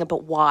want to sing it,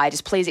 but why?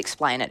 Just please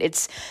explain it.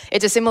 It's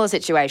a similar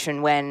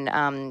situation when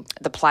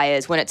the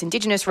players, when it's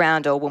Indigenous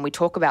round or when we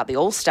talk about the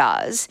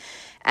All-Stars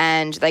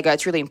and they go,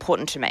 it's really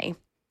important to me.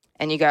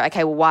 And you go,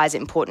 okay, well, why is it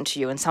important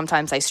to you? And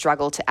sometimes they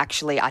struggle to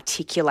actually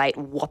articulate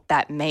what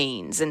that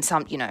means. And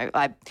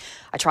I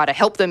try to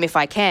help them if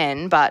I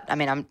can, but I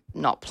mean, I'm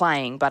not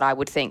playing, but I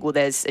would think, well,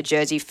 there's a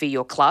jersey for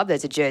your club,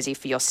 there's a jersey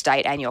for your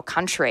state and your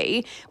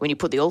country. When you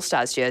put the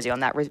All-Stars jersey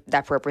on,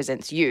 that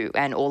represents you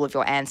and all of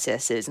your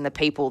ancestors and the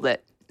people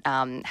that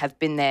have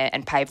been there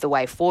and paved the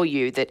way for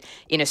you that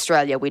in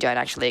Australia we don't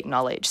actually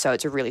acknowledge. So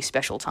it's a really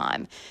special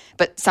time.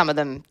 But some of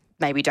them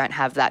maybe don't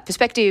have that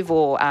perspective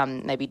or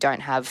maybe don't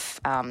have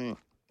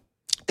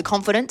the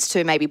confidence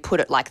to maybe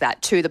put it like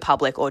that to the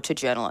public or to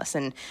journalists.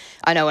 And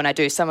I know when I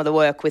do some of the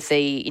work with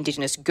the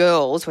Indigenous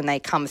girls, when they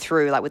come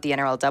through, like with the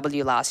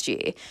NRLW last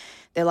year,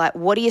 they're like,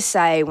 what do you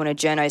say when a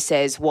journo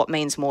says, what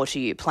means more to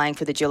you, playing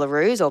for the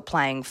Jillaroos or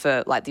playing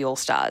for like the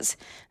All-Stars?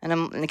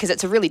 And because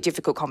it's a really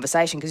difficult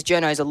conversation because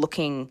journos are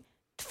looking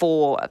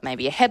for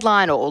maybe a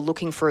headline or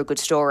looking for a good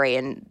story,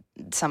 and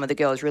some of the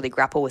girls really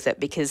grapple with it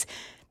because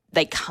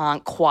they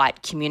can't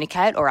quite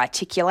communicate or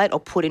articulate or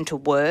put into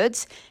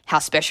words how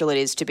special it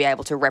is to be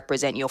able to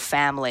represent your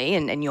family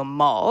and your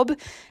mob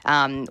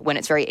when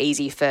it's very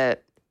easy for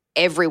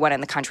everyone in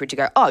the country to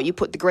go, oh, you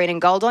put the green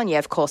and gold on? Yeah,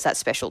 of course,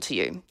 that's special to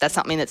you. That's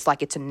something that's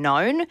like it's a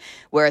known,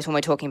 whereas when we're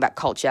talking about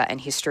culture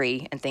and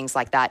history and things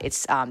like that,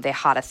 it's they're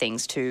harder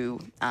things to,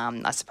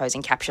 I suppose,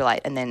 encapsulate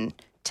and then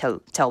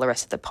tell the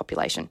rest of the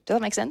population. Does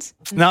that make sense?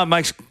 No, it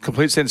makes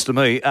complete sense to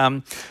me.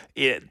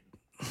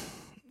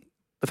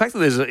 The fact that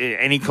there's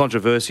any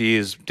controversy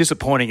is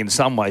disappointing in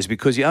some ways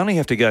because you only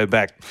have to go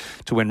back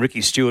to when Ricky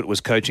Stewart was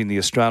coaching the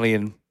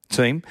Australian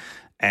team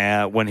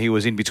when he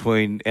was in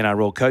between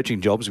NRL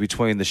coaching jobs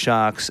between the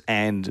Sharks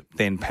and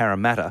then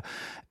Parramatta.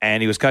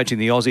 And he was coaching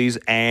the Aussies,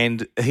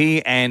 and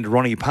he and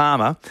Ronnie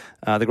Palmer,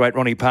 the great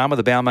Ronnie Palmer,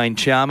 the Balmain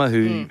charmer,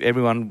 who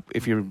everyone,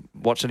 if you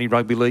watch any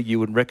rugby league, you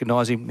would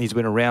recognise him. He's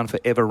been around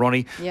forever,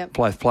 Ronnie,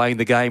 playing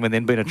the game and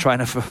then been a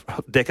trainer for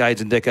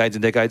decades and decades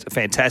and decades. A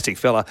fantastic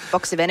fella.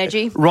 Box of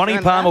energy. Ronnie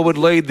Palmer would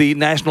lead the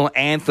national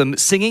anthem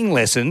singing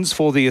lessons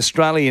for the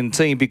Australian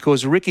team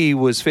because Ricky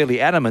was fairly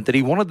adamant that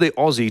he wanted the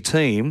Aussie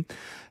team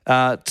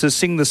to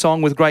sing the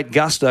song with great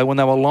gusto when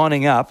they were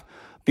lining up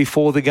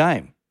before the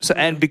game. So,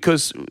 and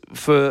because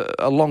for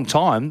a long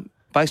time,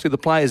 basically the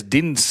players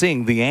didn't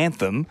sing the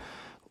anthem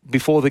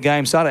before the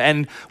game started,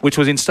 and which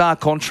was in stark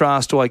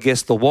contrast to, I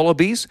guess, the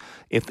Wallabies.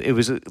 If it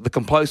was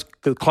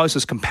the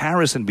closest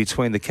comparison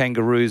between the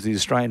Kangaroos, the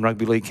Australian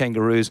Rugby League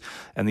Kangaroos,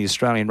 and the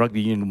Australian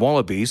Rugby Union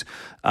Wallabies.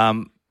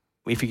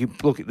 If you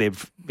look at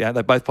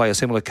they both play a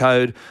similar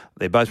code.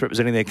 They're both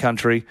representing their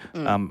country,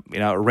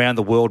 around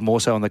the world,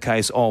 more so in the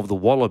case of the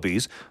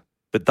Wallabies.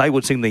 But they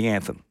would sing the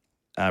anthem,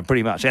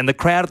 pretty much. And the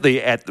crowd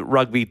at the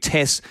rugby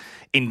tests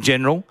in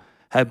general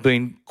have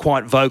been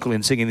quite vocal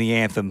in singing the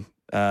anthem.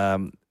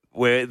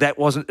 Where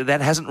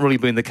that hasn't really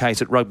been the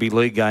case at rugby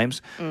league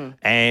games,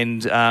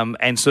 and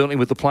certainly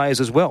with the players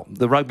as well.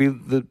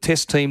 The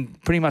test team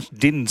pretty much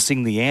didn't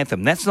sing the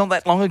anthem. That's not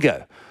that long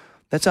ago.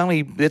 That's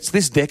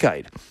this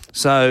decade.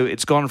 So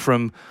it's gone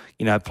from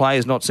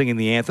players not singing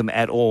the anthem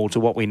at all to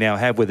what we now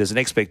have, where there's an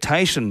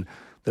expectation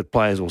that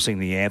players will sing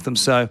the anthem.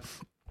 So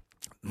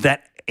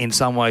that in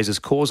some ways has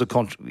caused a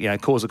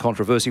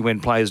controversy when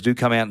players do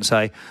come out and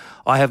say,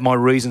 "I have my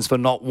reasons for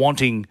not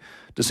wanting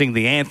to sing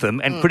the anthem,"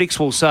 and critics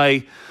will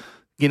say,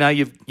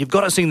 you've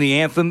got to sing the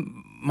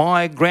anthem.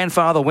 My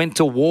grandfather went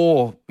to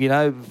war,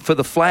 for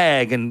the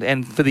flag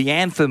and for the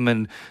anthem,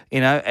 and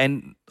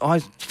I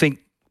think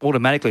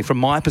automatically, from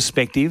my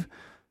perspective,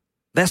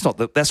 that's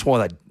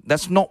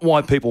not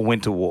why people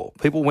went to war.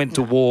 People went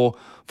to war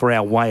for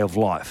our way of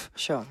life.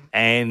 Sure.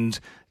 And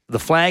the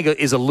flag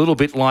is a little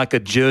bit like a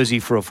jersey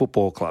for a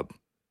football club.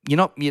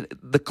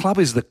 The club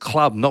is the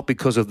club not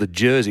because of the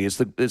jersey. It's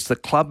the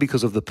club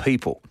because of the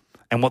people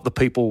and what the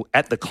people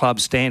at the club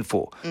stand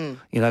for.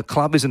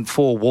 Club isn't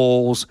four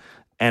walls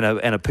and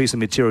a piece of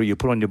material you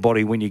put on your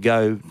body when you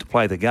go to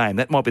play the game.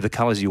 That might be the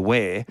colours you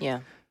wear,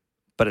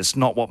 but it's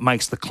not what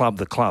makes the club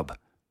the club.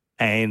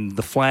 And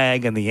the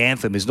flag and the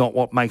anthem is not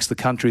what makes the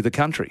country the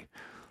country.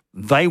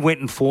 They went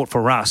and fought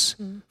for us,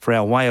 for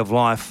our way of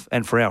life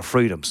and for our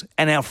freedoms.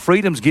 And our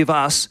freedoms give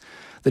us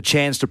the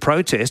chance to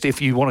protest, if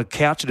you want to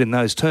couch it in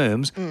those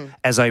terms,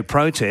 as a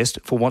protest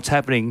for what's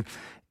happening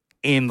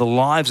in the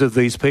lives of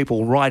these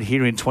people right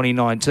here in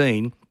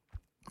 2019.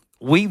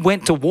 We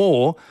went to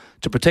war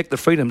to protect the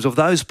freedoms of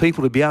those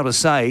people to be able to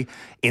say,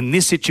 in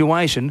this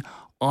situation,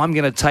 I'm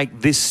going to take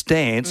this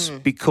stance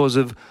because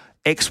of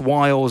X,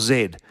 Y, or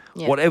Z,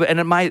 whatever. And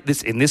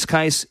in this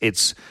case,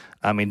 it's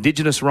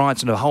Indigenous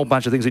rights and a whole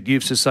bunch of things that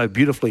you've just so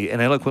beautifully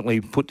and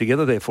eloquently put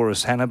together there for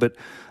us, Hannah. But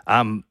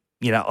I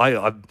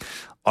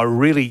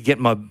really get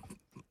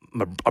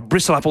I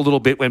bristle up a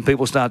little bit when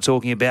people start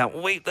talking about,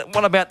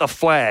 what about the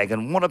flag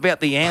and what about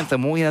the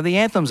anthem? Well, the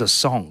anthem's a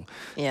song.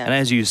 Yeah. And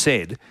as you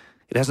said,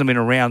 it hasn't been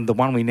around, the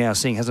one we now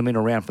sing hasn't been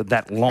around for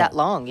that long. That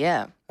long,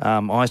 yeah.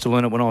 I used to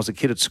learn it when I was a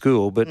kid at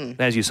school, but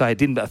as you say, it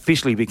didn't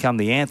officially become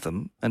the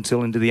anthem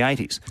until into the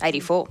 80s.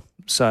 84.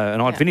 So,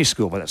 and I'd finished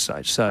school by that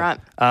stage. So, right.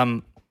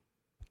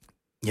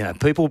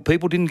 People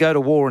didn't go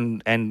to war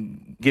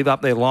and give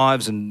up their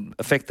lives and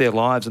affect their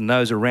lives and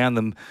those around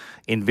them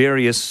in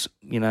various,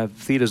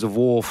 theatres of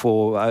war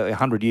for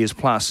 100 years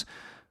plus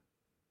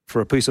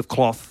for a piece of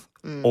cloth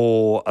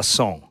or a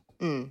song.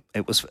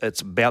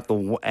 It's about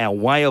our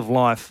way of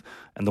life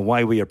and the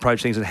way we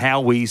approach things and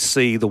how we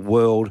see the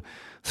world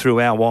through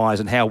our eyes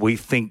and how we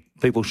think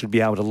people should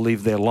be able to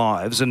live their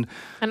lives. And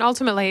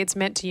ultimately it's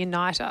meant to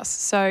unite us.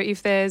 So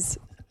if there's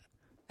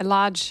a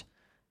large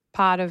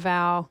part of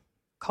our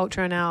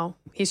culture and our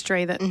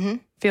history that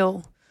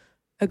feel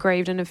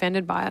aggrieved and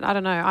offended by it, I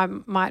don't know, I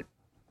might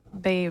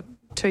be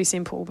too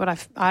simple,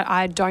 but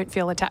I don't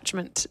feel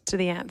attachment to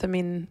the anthem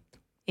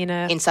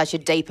in such a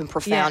deep and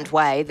profound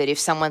way that if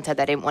someone said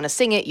they didn't want to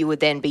sing it, you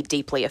would then be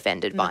deeply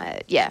offended by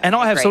it. Yeah. And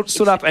I have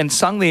stood up and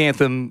sung the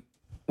anthem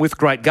with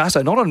great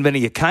gusto, not on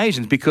many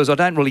occasions because I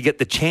don't really get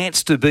the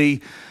chance to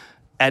be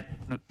at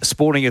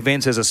sporting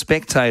events as a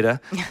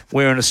spectator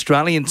where an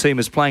Australian team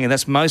is playing, and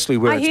that's mostly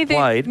where it's played.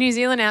 I hear the New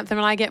Zealand anthem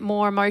and I get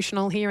more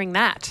emotional hearing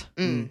that.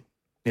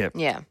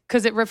 Yeah.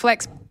 Because it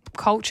reflects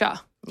culture.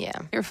 Yeah.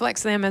 It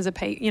reflects them as a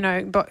people,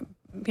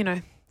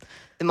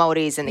 the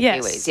Māoris and the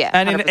Kiwis, yeah.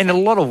 And in a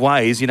lot of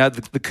ways, the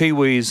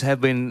Kiwis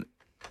have been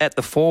at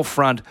the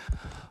forefront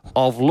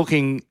of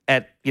looking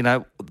at,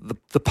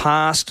 the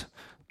past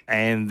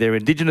and their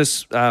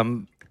Indigenous,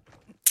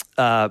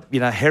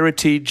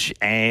 heritage,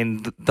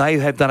 and they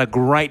have done a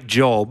great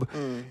job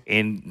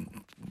in,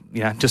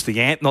 not just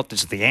the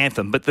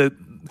anthem, but the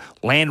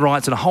land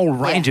rights and a whole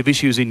range of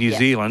issues in New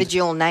Zealand. The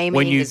dual naming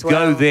when you as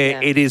well. go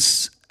there, it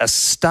is a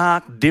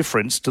stark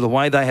difference to the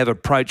way they have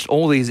approached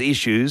all these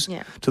issues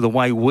to the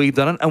way we've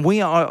done it. And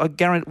we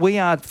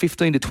are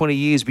 15 to 20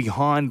 years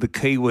behind the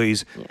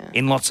Kiwis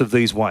in lots of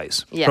these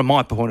ways, from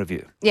my point of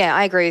view. Yeah,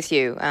 I agree with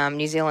you.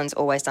 New Zealand's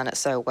always done it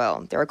so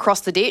well. They're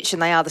across the ditch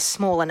and they are the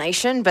smaller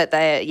nation, but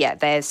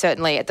they're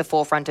certainly at the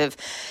forefront of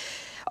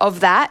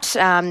that.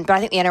 But I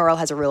think the NRL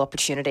has a real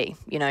opportunity,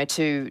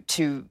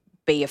 to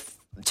be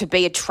to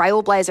be a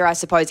trailblazer, I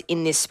suppose,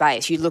 in this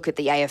space. You look at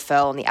the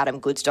AFL and the Adam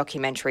Goods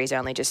documentary has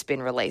only just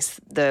been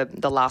released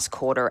the last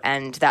quarter,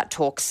 and that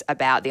talks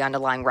about the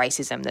underlying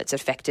racism that's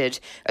affected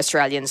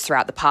Australians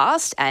throughout the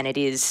past, and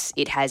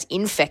it has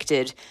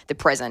infected the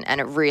present, and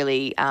it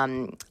really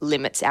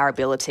limits our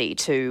ability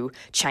to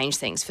change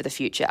things for the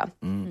future.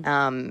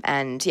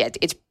 And yeah,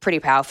 it's pretty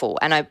powerful.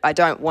 And I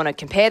don't want to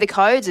compare the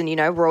codes, and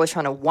we're always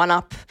trying to one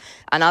up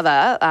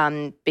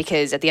another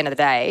because at the end of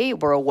the day,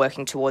 we're all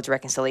working towards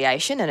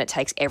reconciliation, and it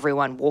takes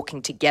everyone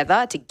walking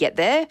together to get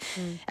there.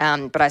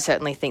 But I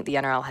certainly think the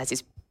NRL has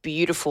this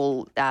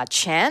beautiful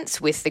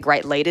chance with the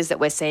great leaders that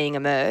we're seeing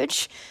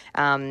emerge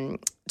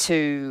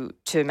to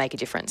make a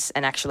difference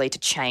and actually to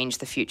change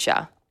the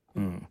future.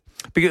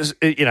 Because,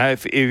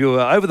 if you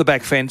were over the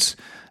back fence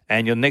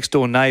and your next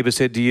door neighbour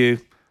said to you,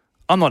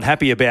 I'm not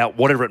happy about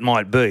whatever it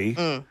might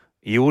be,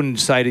 you wouldn't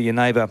say to your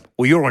neighbour,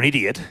 well, you're an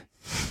idiot.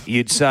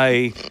 You'd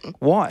say,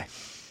 why?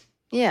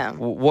 Yeah.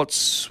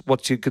 What's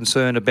your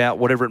concern about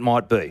whatever it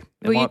might be?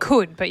 You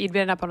could, but you'd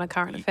end up on a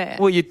current affair.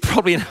 Well, you'd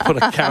probably end up on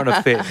a current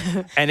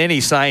affair. And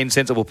any sane,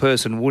 sensible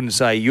person wouldn't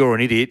say, you're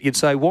an idiot. You'd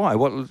say, why?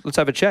 Let's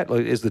have a chat.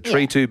 Is the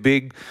tree too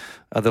big?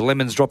 Are the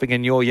lemons dropping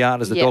in your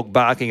yard? Is the dog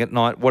barking at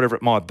night? Whatever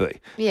it might be.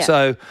 Yeah.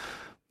 So,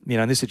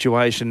 in this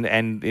situation,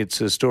 and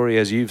it's a story,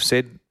 as you've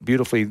said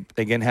beautifully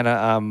again,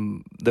 Hannah,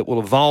 that will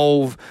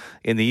evolve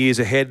in the years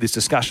ahead. This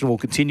discussion will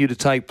continue to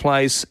take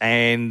place,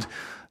 and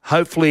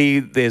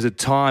hopefully there's a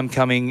time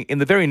coming in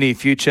the very near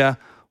future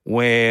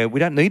where we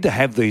don't need to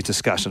have these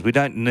discussions. We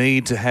don't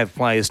need to have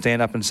players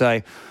stand up and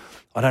say,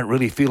 I don't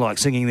really feel like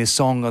singing this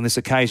song on this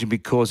occasion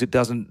because it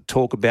doesn't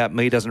talk about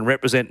me, doesn't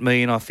represent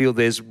me, and I feel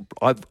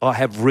I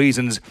have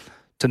reasons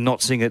to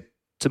not sing it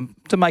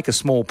to make a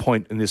small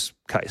point in this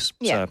case.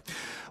 Yeah. So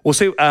we'll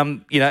see.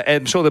 I'm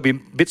sure there'll be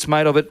bits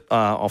made of it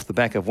off the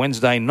back of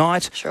Wednesday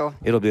night. Sure.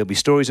 There'll be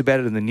stories about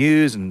it in the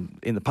news and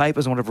in the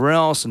papers and whatever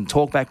else, and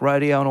talkback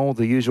radio and all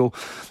the usual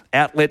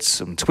outlets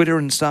and Twitter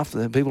and stuff.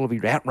 People will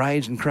be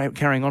outraged and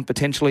carrying on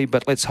potentially,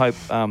 but let's hope.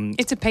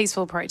 It's a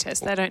peaceful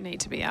protest. They don't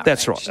need to be outraged.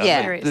 That's right.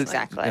 Yeah, Seriously.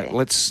 exactly.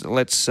 Let's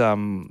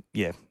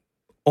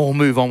all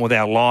move on with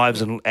our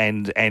lives and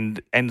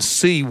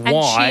see And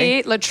why.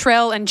 cheer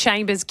Latrell and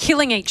Chambers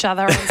killing each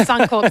other on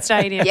Suncorp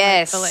Stadium.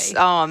 Yes. hopefully.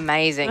 Oh,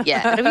 amazing.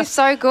 Yeah, it'll be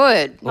so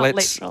good. Not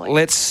literally.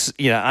 Let's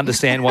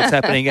understand what's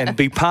happening and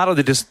be part of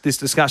this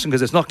discussion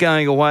because it's not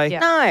going away.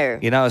 Yeah.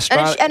 No.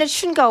 Australia, And it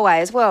shouldn't go away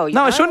as well.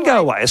 it shouldn't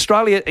go away.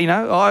 Australia, if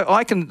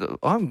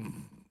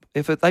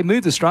they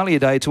moved Australia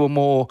Day to a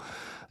more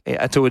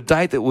to a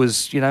date that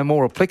was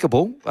more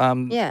applicable,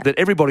 that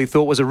everybody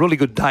thought was a really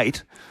good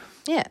date.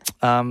 Yeah.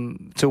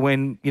 To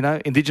when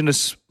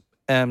Indigenous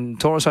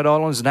Torres Strait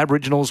Islanders and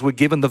Aboriginals were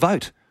given the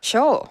vote.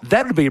 Sure.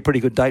 That would be a pretty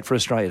good date for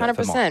Australia.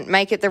 100%.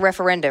 Make it the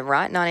referendum,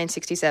 right?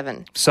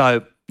 1967.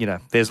 So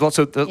there's lots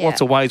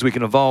of ways we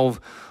can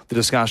evolve the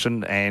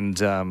discussion, and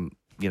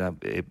you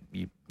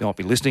might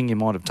be listening. You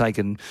might have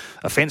taken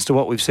offence to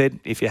what we've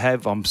said. If you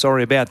have, I'm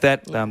sorry about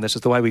that. That's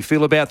just the way we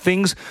feel about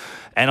things.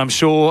 And I'm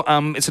sure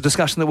it's a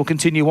discussion that will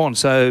continue on.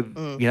 So,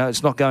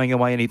 it's not going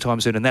away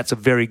anytime soon. And that's a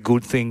very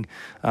good thing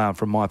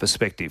from my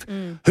perspective.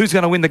 Who's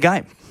going to win the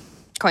game?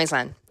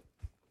 Queensland.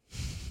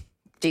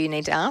 Do you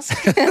need to ask?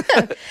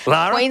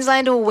 Lara?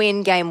 Queensland will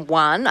win game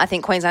 1. I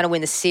think Queensland will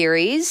win the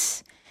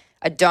series.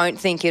 I don't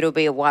think it'll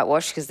be a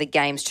whitewash because the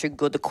game's too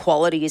good. The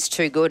quality is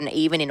too good. And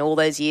even in all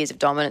those years of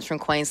dominance from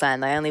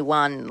Queensland, they only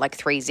won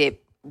 3-0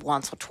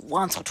 once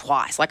or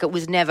twice. It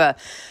was never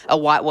a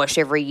whitewash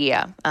every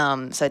year.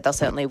 So they'll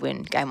certainly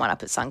win game 1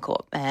 up at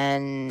Suncorp.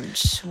 And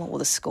what will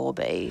the score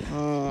be?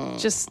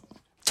 Just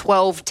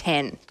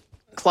 12-10.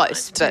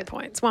 Close. 2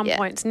 points. 1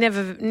 point.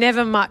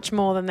 Never much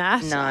more than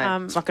that.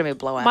 No, it's not going to be a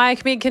blowout. My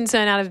big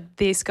concern out of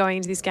this going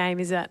into this game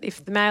is that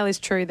if the mail is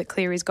true that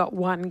Cleary's got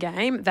one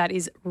game, that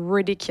is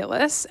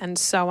ridiculous and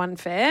so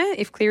unfair.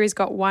 If Cleary's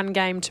got one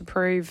game to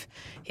prove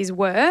his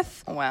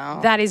worth,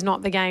 that is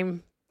not the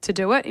game to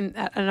do it in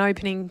an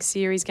opening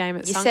series game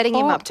at Suncorp. You're setting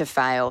him up to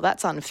fail.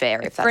 That's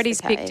unfair if that's Freddie's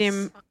the case. picked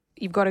him,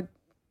 you've got to,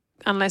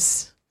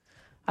 unless,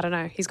 I don't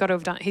know, we've got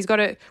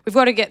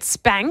to get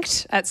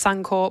spanked at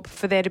Suncorp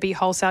for there to be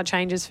wholesale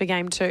changes for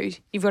game 2.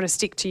 You've got to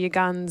stick to your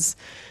guns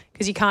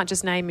because you can't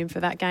just name him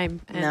for that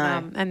game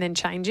and then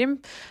change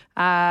him.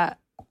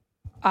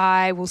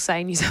 I will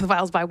say New South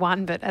Wales by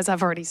 1, but as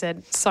I've already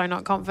said, so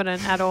not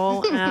confident at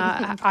all.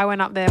 I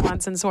went up there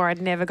once and swore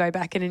I'd never go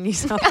back in a New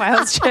South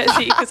Wales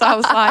jersey because I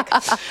was like,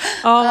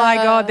 oh my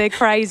God, they're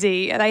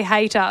crazy. They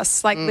hate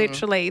us.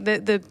 Literally,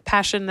 the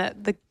passion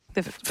that the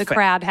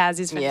crowd has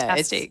is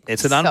fantastic.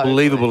 It's an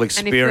unbelievable experience.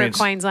 And if you're a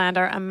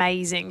Queenslander,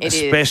 amazing.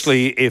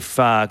 Especially if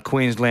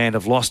Queensland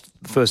have lost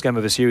the first game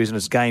of a series and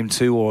it's game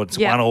 2 or it's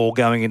 1-1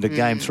 going into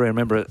game 3. I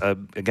remember a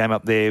game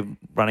up there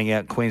running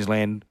out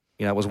Queensland.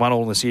 It was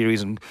 1-1 in the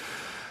series, and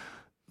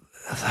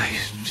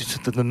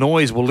the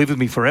noise will live with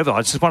me forever.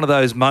 It's just one of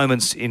those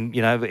moments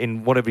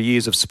in whatever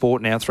years of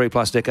sport now,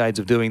 3+ decades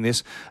of doing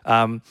this,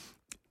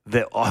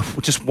 that I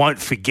just won't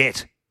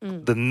forget.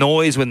 The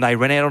noise when they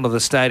ran out onto the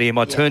stadium.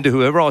 I turned to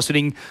whoever I was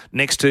sitting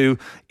next to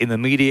in the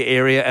media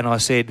area and I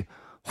said,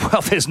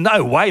 Well, there's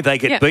no way they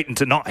get beaten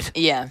tonight.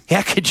 Yeah.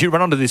 How could you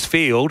run onto this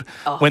field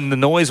when the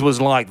noise was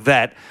like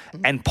that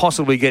and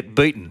possibly get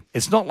beaten?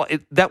 It's not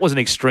like that was an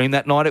extreme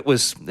that night. It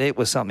was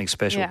something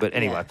special. Yeah. But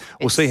anyway,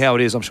 we'll see how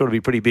it is. I'm sure it'll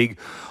be pretty big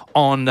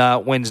on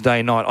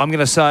Wednesday night. I'm going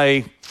to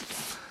say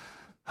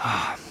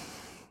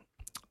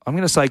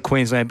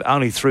Queensland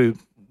only through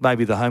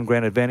maybe the home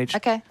ground advantage.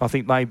 Okay. I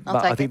think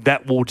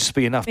that will just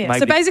be enough. Yeah. Maybe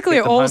So basically, get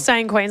you're them all home.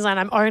 saying Queensland.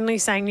 I'm only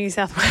saying New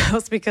South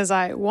Wales because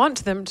I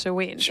want them to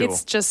win. Sure.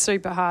 It's just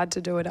super hard to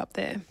do it up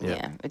there.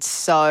 Yeah, it's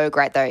so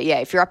great though. Yeah,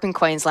 if you're up in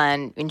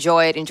Queensland,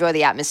 enjoy it, enjoy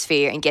the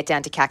atmosphere and get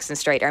down to Caxton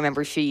Street. I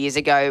remember a few years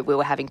ago we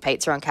were having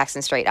pizza on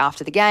Caxton Street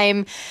after the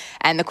game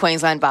and the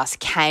Queensland bus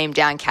came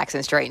down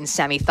Caxton Street and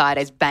Sammy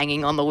Thaida's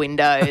banging on the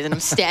windows and I'm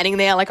standing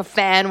there like a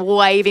fan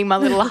waving my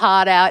little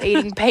heart out,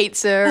 eating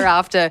pizza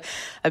after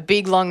a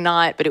big long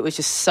night, but it was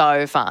just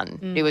so fun.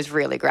 It was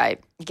really great.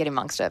 Get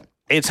amongst it.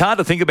 It's hard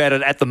to think about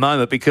it at the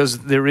moment because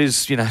there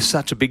is,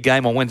 such a big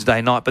game on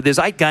Wednesday night. But there's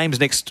 8 games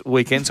next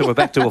weekend, so we're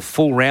back to a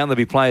full round. There'll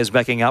be players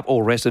backing up,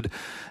 all rested,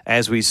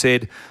 as we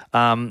said.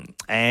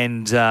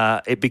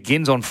 It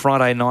begins on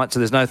Friday night, so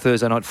there's no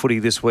Thursday night footy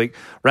this week.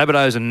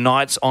 Rabbitohs and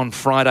Knights on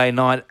Friday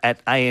night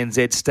at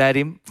ANZ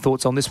Stadium.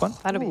 Thoughts on this one?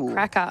 That'll be a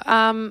cracker.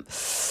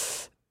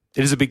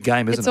 It is a big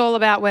game, isn't It's it? all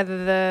about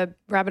whether the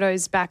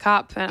Rabbitohs back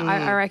up. And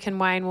I reckon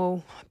Wayne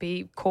will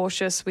be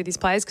cautious with his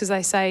players because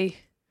they say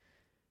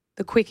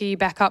the quicker you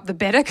back up, the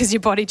better because your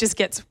body just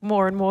gets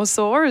more and more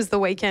sore as the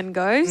weekend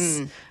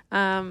goes.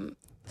 The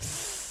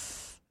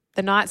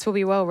Knights will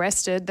be well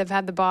rested. They've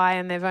had the bye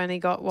and they've only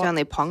got It's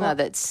only Ponga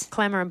that's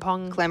Clemmer and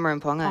Ponga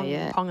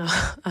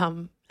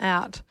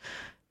out.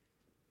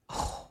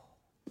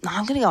 No,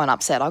 I'm going to go an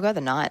upset. I'll go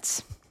the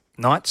Knights.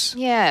 Knights?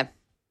 Yeah.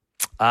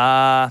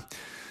 Yeah.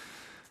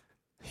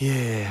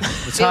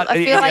 It's I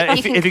feel like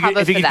you can if you cover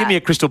could for give that. me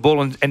a crystal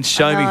ball and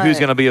show me who's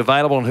going to be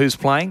available and who's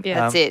playing. Yeah.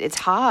 That's it. It's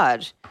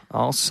hard.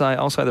 I'll say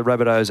the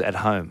Rabbitohs at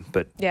home,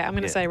 but Yeah, I'm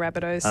going to say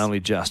Rabbitohs. only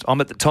just. I'm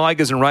at the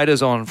Tigers and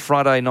Raiders on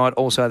Friday night,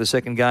 also the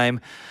second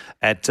game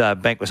at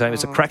Bankwest Stadium.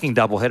 It's a cracking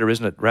doubleheader,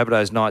 isn't it?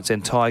 Rabbitohs, Knights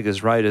and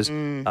Tigers, Raiders.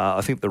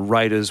 I think the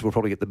Raiders will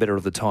probably get the better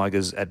of the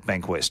Tigers at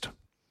Bankwest.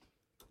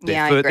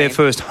 Yeah, I agree. Their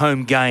first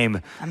home game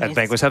at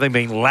Bankwest, having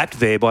been lapped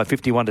there by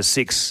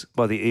 51-6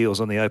 by the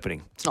Eels on the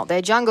opening. It's not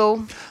their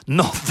jungle.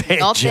 Not their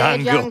Not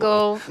jungle. their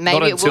jungle. Maybe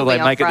Not it until will they be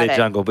on make it Friday. their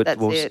jungle, but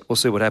That's it. we'll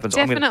see what happens.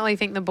 Definitely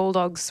think the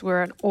Bulldogs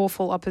were an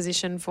awful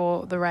opposition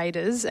for the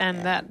Raiders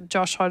and that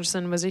Josh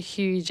Hodgson was a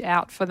huge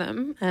out for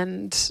them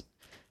and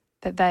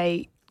that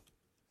they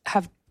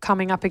have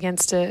coming up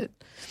against a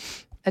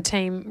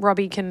team.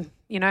 Robbie can,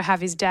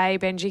 have his day.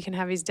 Benji can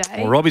have his day.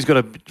 Well, Robbie's got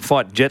to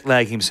fight jet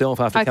lag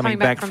himself after coming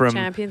back from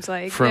Champions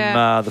League. from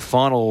the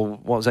final.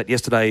 What was that?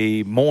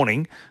 Yesterday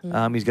morning.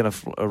 He's going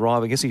to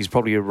arrive. I guess he's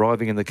probably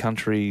arriving in the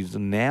country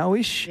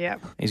now-ish. Yeah.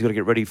 He's got to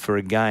get ready for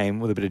a game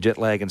with a bit of jet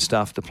lag and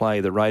stuff to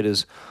play the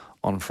Raiders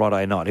on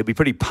Friday night. He'll be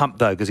pretty pumped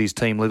though because his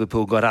team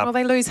Liverpool got up. Well,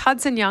 they lose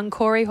Hudson Young,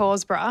 Corey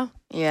Horsburgh.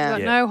 Yeah. You've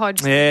got no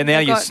Hodgson. Yeah, now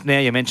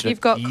you mention it.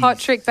 You've got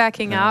Kotrick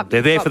backing up.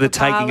 They're there for the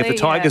taking. If the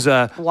Tigers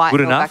are White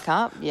good will enough, back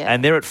up, yeah.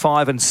 and they're at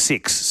 5 and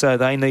 6, so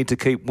they need to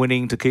keep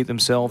winning to keep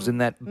themselves in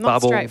that Not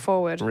bubble.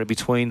 straightforward.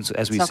 Between,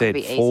 as we not said,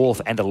 gonna be 4th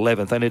easy. and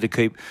 11th. They need to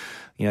keep,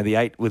 the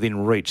 8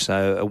 within reach.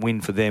 So a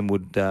win for them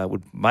would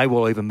may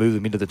well even move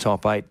them into the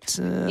top 8.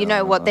 You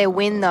know what? Their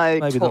win, though,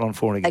 Maybe not on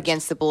 4 and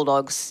against the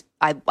Bulldogs,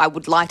 I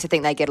would like to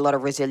think they get a lot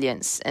of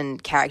resilience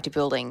and character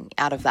building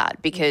out of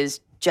that because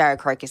Jared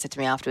Croker said to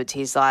me afterwards,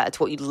 he's like, it's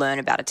what you learn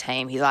about a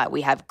team. He's like,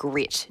 we have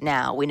grit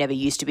now. We never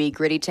used to be a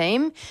gritty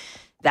team.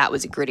 That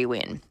was a gritty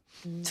win.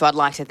 So I'd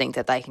like to think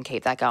that they can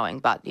keep that going.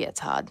 But, yeah,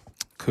 it's hard.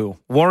 Cool.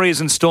 Warriors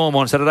and Storm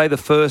on Saturday, the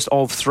first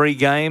of 3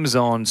 games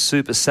on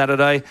Super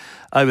Saturday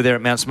over there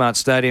at Mount Smart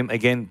Stadium.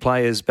 Again,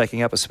 players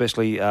backing up,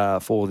 especially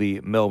for the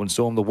Melbourne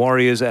Storm. The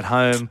Warriors at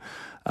home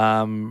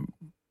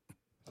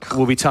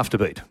will be tough to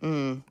beat.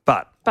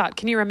 But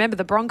can you remember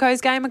the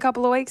Broncos game a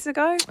couple of weeks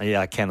ago?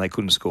 yeah, I can. They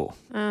couldn't score.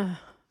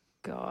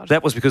 God.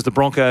 That was because the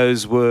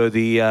Broncos were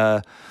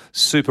the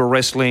super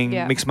wrestling,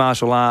 mixed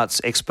martial arts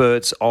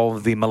experts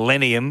of the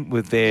millennium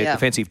with their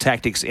defensive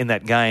tactics in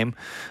that game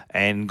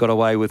and got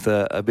away with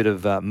a bit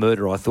of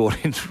murder, I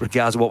thought, in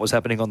regards to what was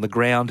happening on the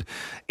ground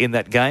in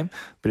that game.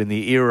 But in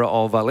the era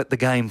of let the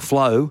game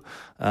flow,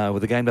 where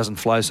the game doesn't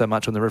flow so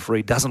much when the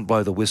referee doesn't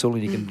blow the whistle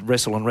and you can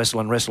wrestle and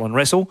wrestle and wrestle and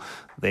wrestle,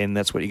 then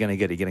that's what you're going to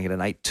get. You're going to get an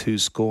 8-2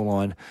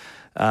 scoreline.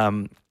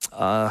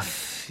 I'll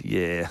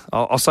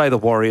say the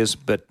Warriors,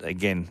 but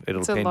again,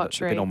 it'll depend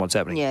on what's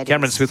happening. Yeah,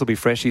 Cameron is. Smith will be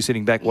fresh. He's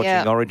sitting back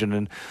watching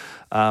Origin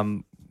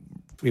and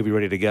he'll be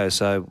ready to go.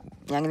 So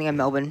Yeah, I'm going to go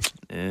Melbourne.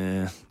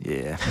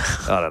 Yeah.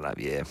 I don't know.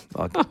 Yeah.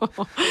 I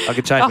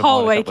could change my The mind whole a couple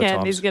of weekend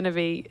times. is going to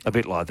be A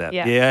bit like that.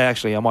 Yeah. Yeah,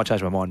 actually, I might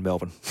change my mind,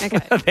 Melbourne. Okay.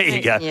 There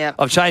you go. Yeah.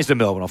 I've changed to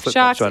Melbourne. I'll flip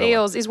Sharks, straight away.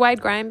 Eels. Is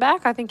Wade Graham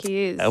back? I think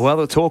he is. Well,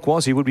 the talk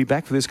was he would be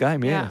back for this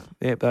game, yeah.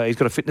 He's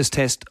got a fitness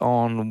test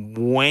on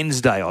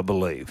Wednesday, I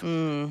believe.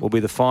 Will be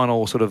the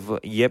final sort of,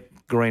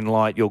 green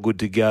light, you're good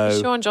to go.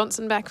 Is Sean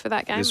Johnson back for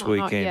that game this or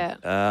not weekend.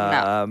 yet?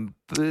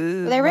 They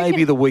Maybe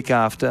reckon- the week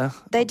after.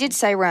 They did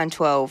say round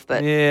 12,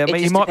 but Yeah, I it mean,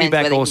 he just might be depends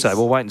back whether also. he's-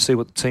 We'll wait and see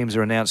what the teams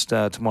are announced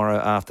tomorrow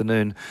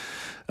afternoon.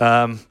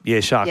 Sharks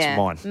Yeah.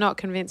 mine. Not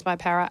convinced by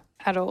Para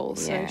at all.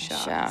 So Yeah,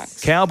 Sharks.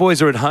 Sharks.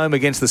 Cowboys are at home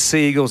against the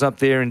Seagulls up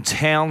there in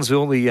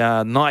Townsville.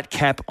 The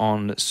nightcap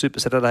on Super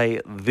Saturday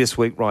this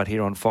week right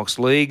here on Fox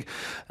League.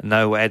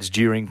 No ads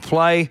during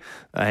play.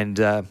 And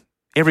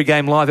every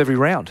game live, every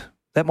round.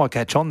 That might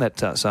catch on, that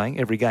saying.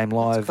 Every game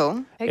live,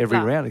 cool. every Heaps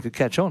up. round. It could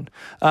catch on.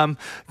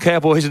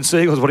 Cowboys and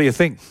Seagulls, what do you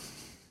think?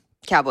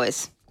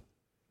 Cowboys.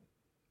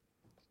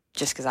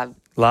 Just because I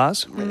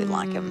Lars? really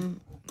like them.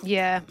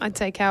 Yeah, I'd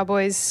say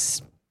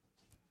Cowboys.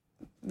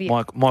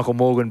 Yeah. Michael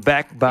Morgan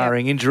back,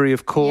 barring injury,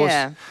 of course.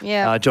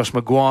 Yeah. Josh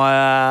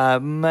Maguire,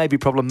 maybe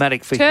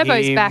problematic for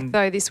Turbo's him. back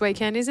though this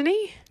weekend, isn't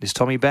he? Is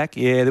Tommy back?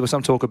 Yeah, there was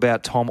some talk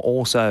about Tom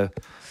also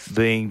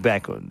being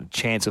back,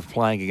 chance of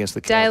playing against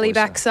the Cowboys. Daly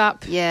backs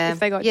up. Yeah. If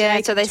they got yeah,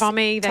 Jake so they, and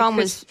Tommy, they Tom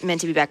could- was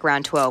meant to be back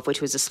round 12, which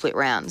was a split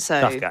round.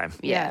 So Tough game.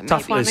 Yeah,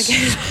 Tough maybe. one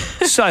again.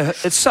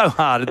 It's so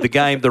hard at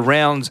the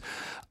rounds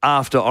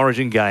after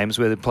Origin games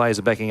where the players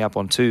are backing up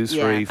on 2,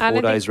 3, I 4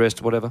 don't days think-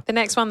 rest, whatever. The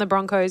next one, the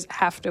Broncos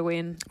have to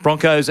win.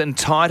 Broncos and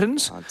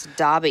Titans. Oh, it's a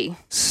derby.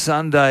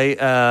 Sunday,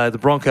 the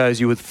Broncos,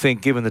 you would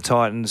think, given the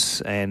Titans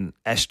and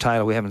Ash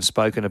Taylor, we haven't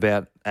spoken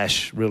about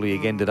Ash really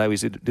again today. We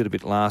did a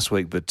bit last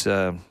week, but,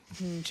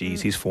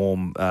 geez, his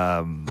form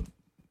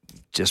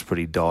just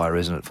pretty dire,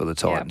 isn't it, for the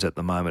Titans at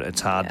the moment?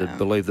 It's hard to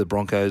believe the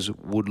Broncos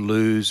would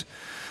lose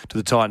to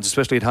the Titans,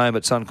 especially at home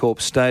at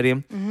Suncorp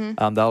Stadium.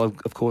 They'll,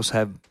 of course,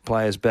 have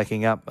players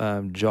backing up.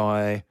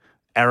 Jai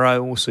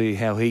Arrow, we'll see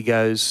how he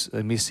goes.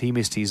 He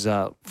missed his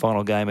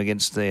final game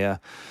against for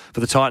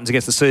the Titans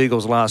against the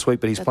Seagulls last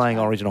week, but he's playing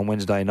Origin on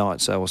Wednesday night,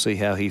 so we'll see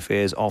how he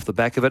fares off the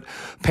back of it.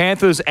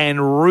 Panthers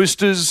and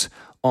Roosters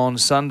on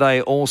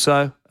Sunday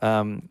also.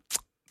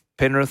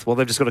 Penrith, well,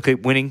 they've just got to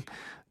keep winning.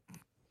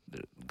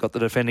 Got the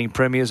defending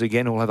premiers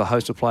again. We'll have a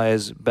host of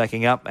players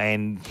backing up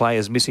and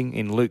players missing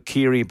in Luke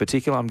Keary in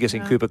particular. I'm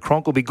guessing Cooper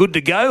Cronk will be good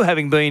to go,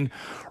 having been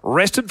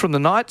rested from the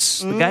Knights,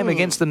 the game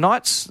against the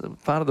Knights.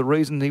 Part of the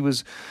reason he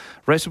was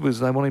rested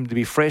was they want him to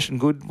be fresh and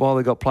good while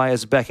they've got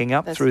players backing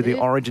up through the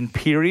Origin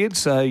period.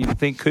 So you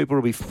think Cooper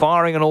will be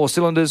firing on all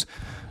cylinders.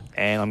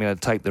 And I'm going to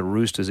take the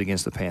Roosters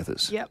against the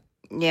Panthers. Yep.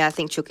 Yeah, I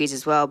think Chookies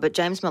as well. But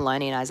James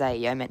Maloney and Isaiah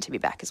Yeo meant to be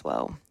back as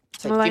well.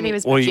 So Maloney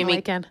was back the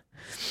weekend.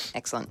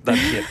 Excellent.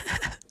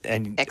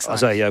 And Excellent.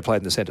 Isaiah Yeo played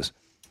in the centres.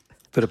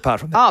 But apart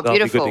from that, they'll be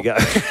beautiful. good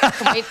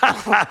to go.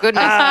 Oh,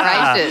 goodness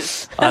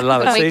gracious. I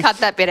love it. Can we See? cut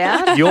that bit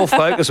out? Your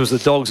focus was the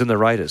Dogs and the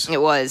Raiders. It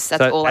was.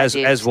 That's all I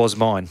did. As was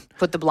mine.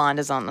 Put the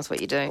blinders on. That's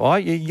what you do. Well,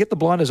 you get the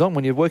blinders on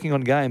when you're working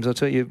on games. I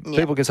tell you,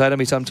 people can say to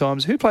me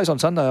sometimes, "Who plays on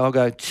Sunday?" I'll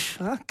go,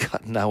 "I've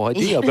got no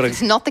idea." I've got to,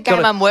 It's not the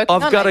game I'm working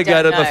on. I've got I to go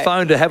to don't the know.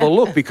 phone to have a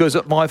look because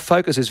my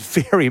focus is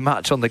very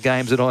much on the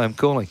games that I am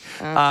calling.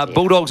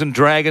 Bulldogs and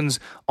Dragons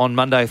on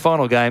Monday,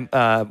 final game.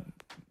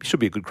 Should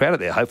be a good crowd out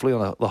there, hopefully,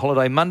 on the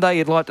holiday Monday,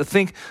 you'd like to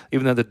think,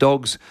 even though the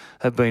Dogs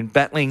have been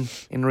battling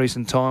in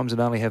recent times and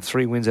only have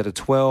 3 wins out of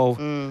 12.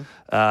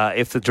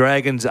 If the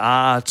Dragons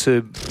are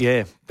to,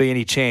 be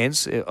any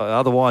chance,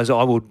 otherwise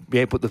I would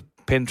put the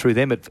pen through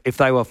them. If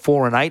they were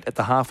 4-8 at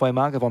the halfway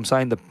mark, if I'm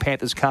saying the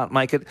Panthers can't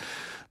make it,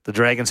 the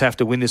Dragons have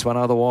to win this one.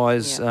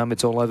 Otherwise,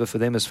 it's all over for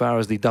them as far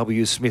as the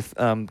W. Smith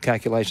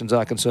calculations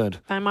are concerned.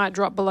 They might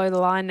drop below the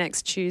line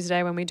next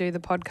Tuesday when we do the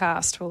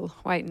podcast. We'll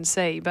wait and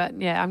see. But,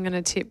 I'm going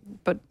to tip,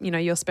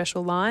 your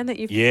special line that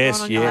you've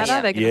put on your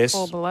ladder, they're going to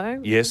fall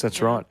below. Yes,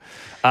 that's right.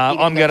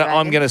 I'm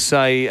going to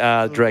say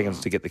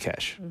Dragons to get the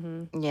cash.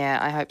 Yeah,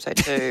 I hope so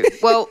too.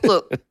 Well,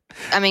 look,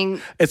 I mean,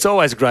 It's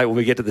always great when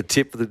we get to the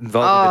tip involving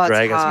the it's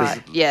Dragons.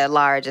 hard. Yeah,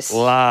 Lara just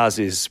Lars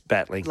is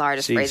battling. Lara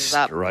just She's freezes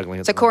up.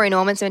 struggling. At So the Corey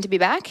Norman's meant to be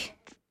back.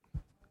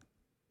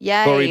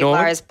 Yay, Corey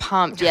Norman? Lara's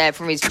pumped. Yeah,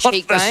 from his moment. Got the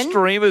cheekbone.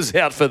 streamers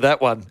out for that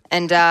one.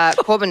 And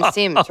Corbin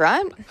Sims,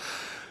 right?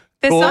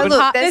 There's Corbin.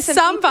 there's There's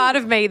some part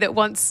of me that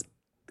wants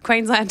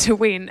Queensland to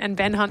win and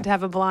Ben Hunt to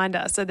have a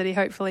blinder so that he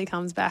hopefully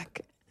comes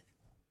back.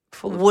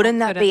 Full of Wouldn't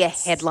that be a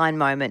confidence. headline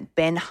moment?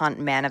 Ben Hunt,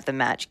 man of the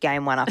match,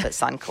 game 1 up at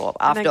Suncorp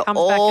And then after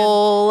comes back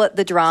all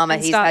the drama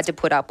and he's starts- had to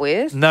put up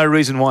with. No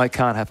reason why it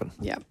can't happen.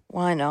 Yeah.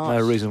 Why not? No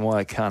reason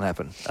why it can't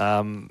happen.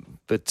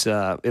 But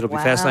it'll be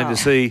Wow. fascinating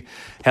to see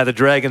how the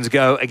Dragons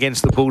go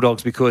against the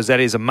Bulldogs because that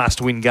is a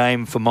must-win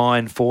game for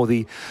mine for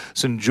the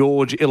St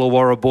George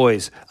Illawarra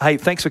boys. Hey,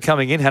 thanks for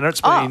coming in, Hannah. It's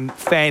been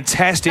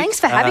fantastic. Thanks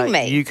for having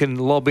me. You can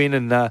lob in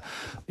and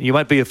you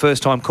won't be a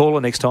first-time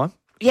caller next time.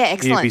 Yeah, You'd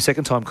excellent. be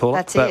second-time caller.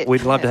 That's but it.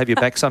 we'd love to have you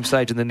back some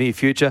stage in the near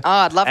future. Oh,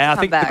 I'd love to I come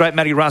think back. the great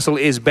Matty Russell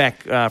is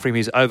back from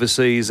his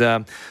overseas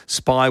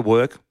spy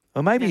work.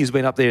 Or maybe he's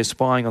been up there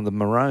spying on the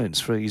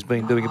Maroons. He's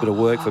been doing a bit of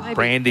work for Maybe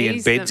Brandy and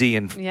he's Bedsy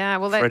and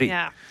Freddie.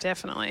 Yeah,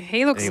 definitely.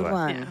 He looks. Anyway.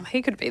 Yeah,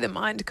 he could be the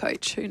mind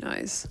coach. Who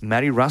knows?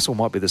 Matty Russell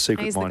might be the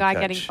secret He's the mind guy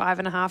coach. getting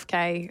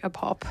 5.5K a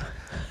pop.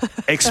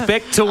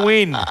 Expect to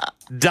win.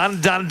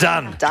 Done, done,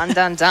 done. Done,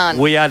 done, done.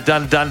 We are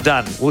done, done,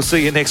 done. We'll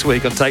see you next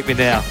week on Take Me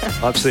Now.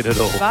 I've seen it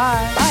all.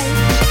 Bye.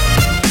 Bye.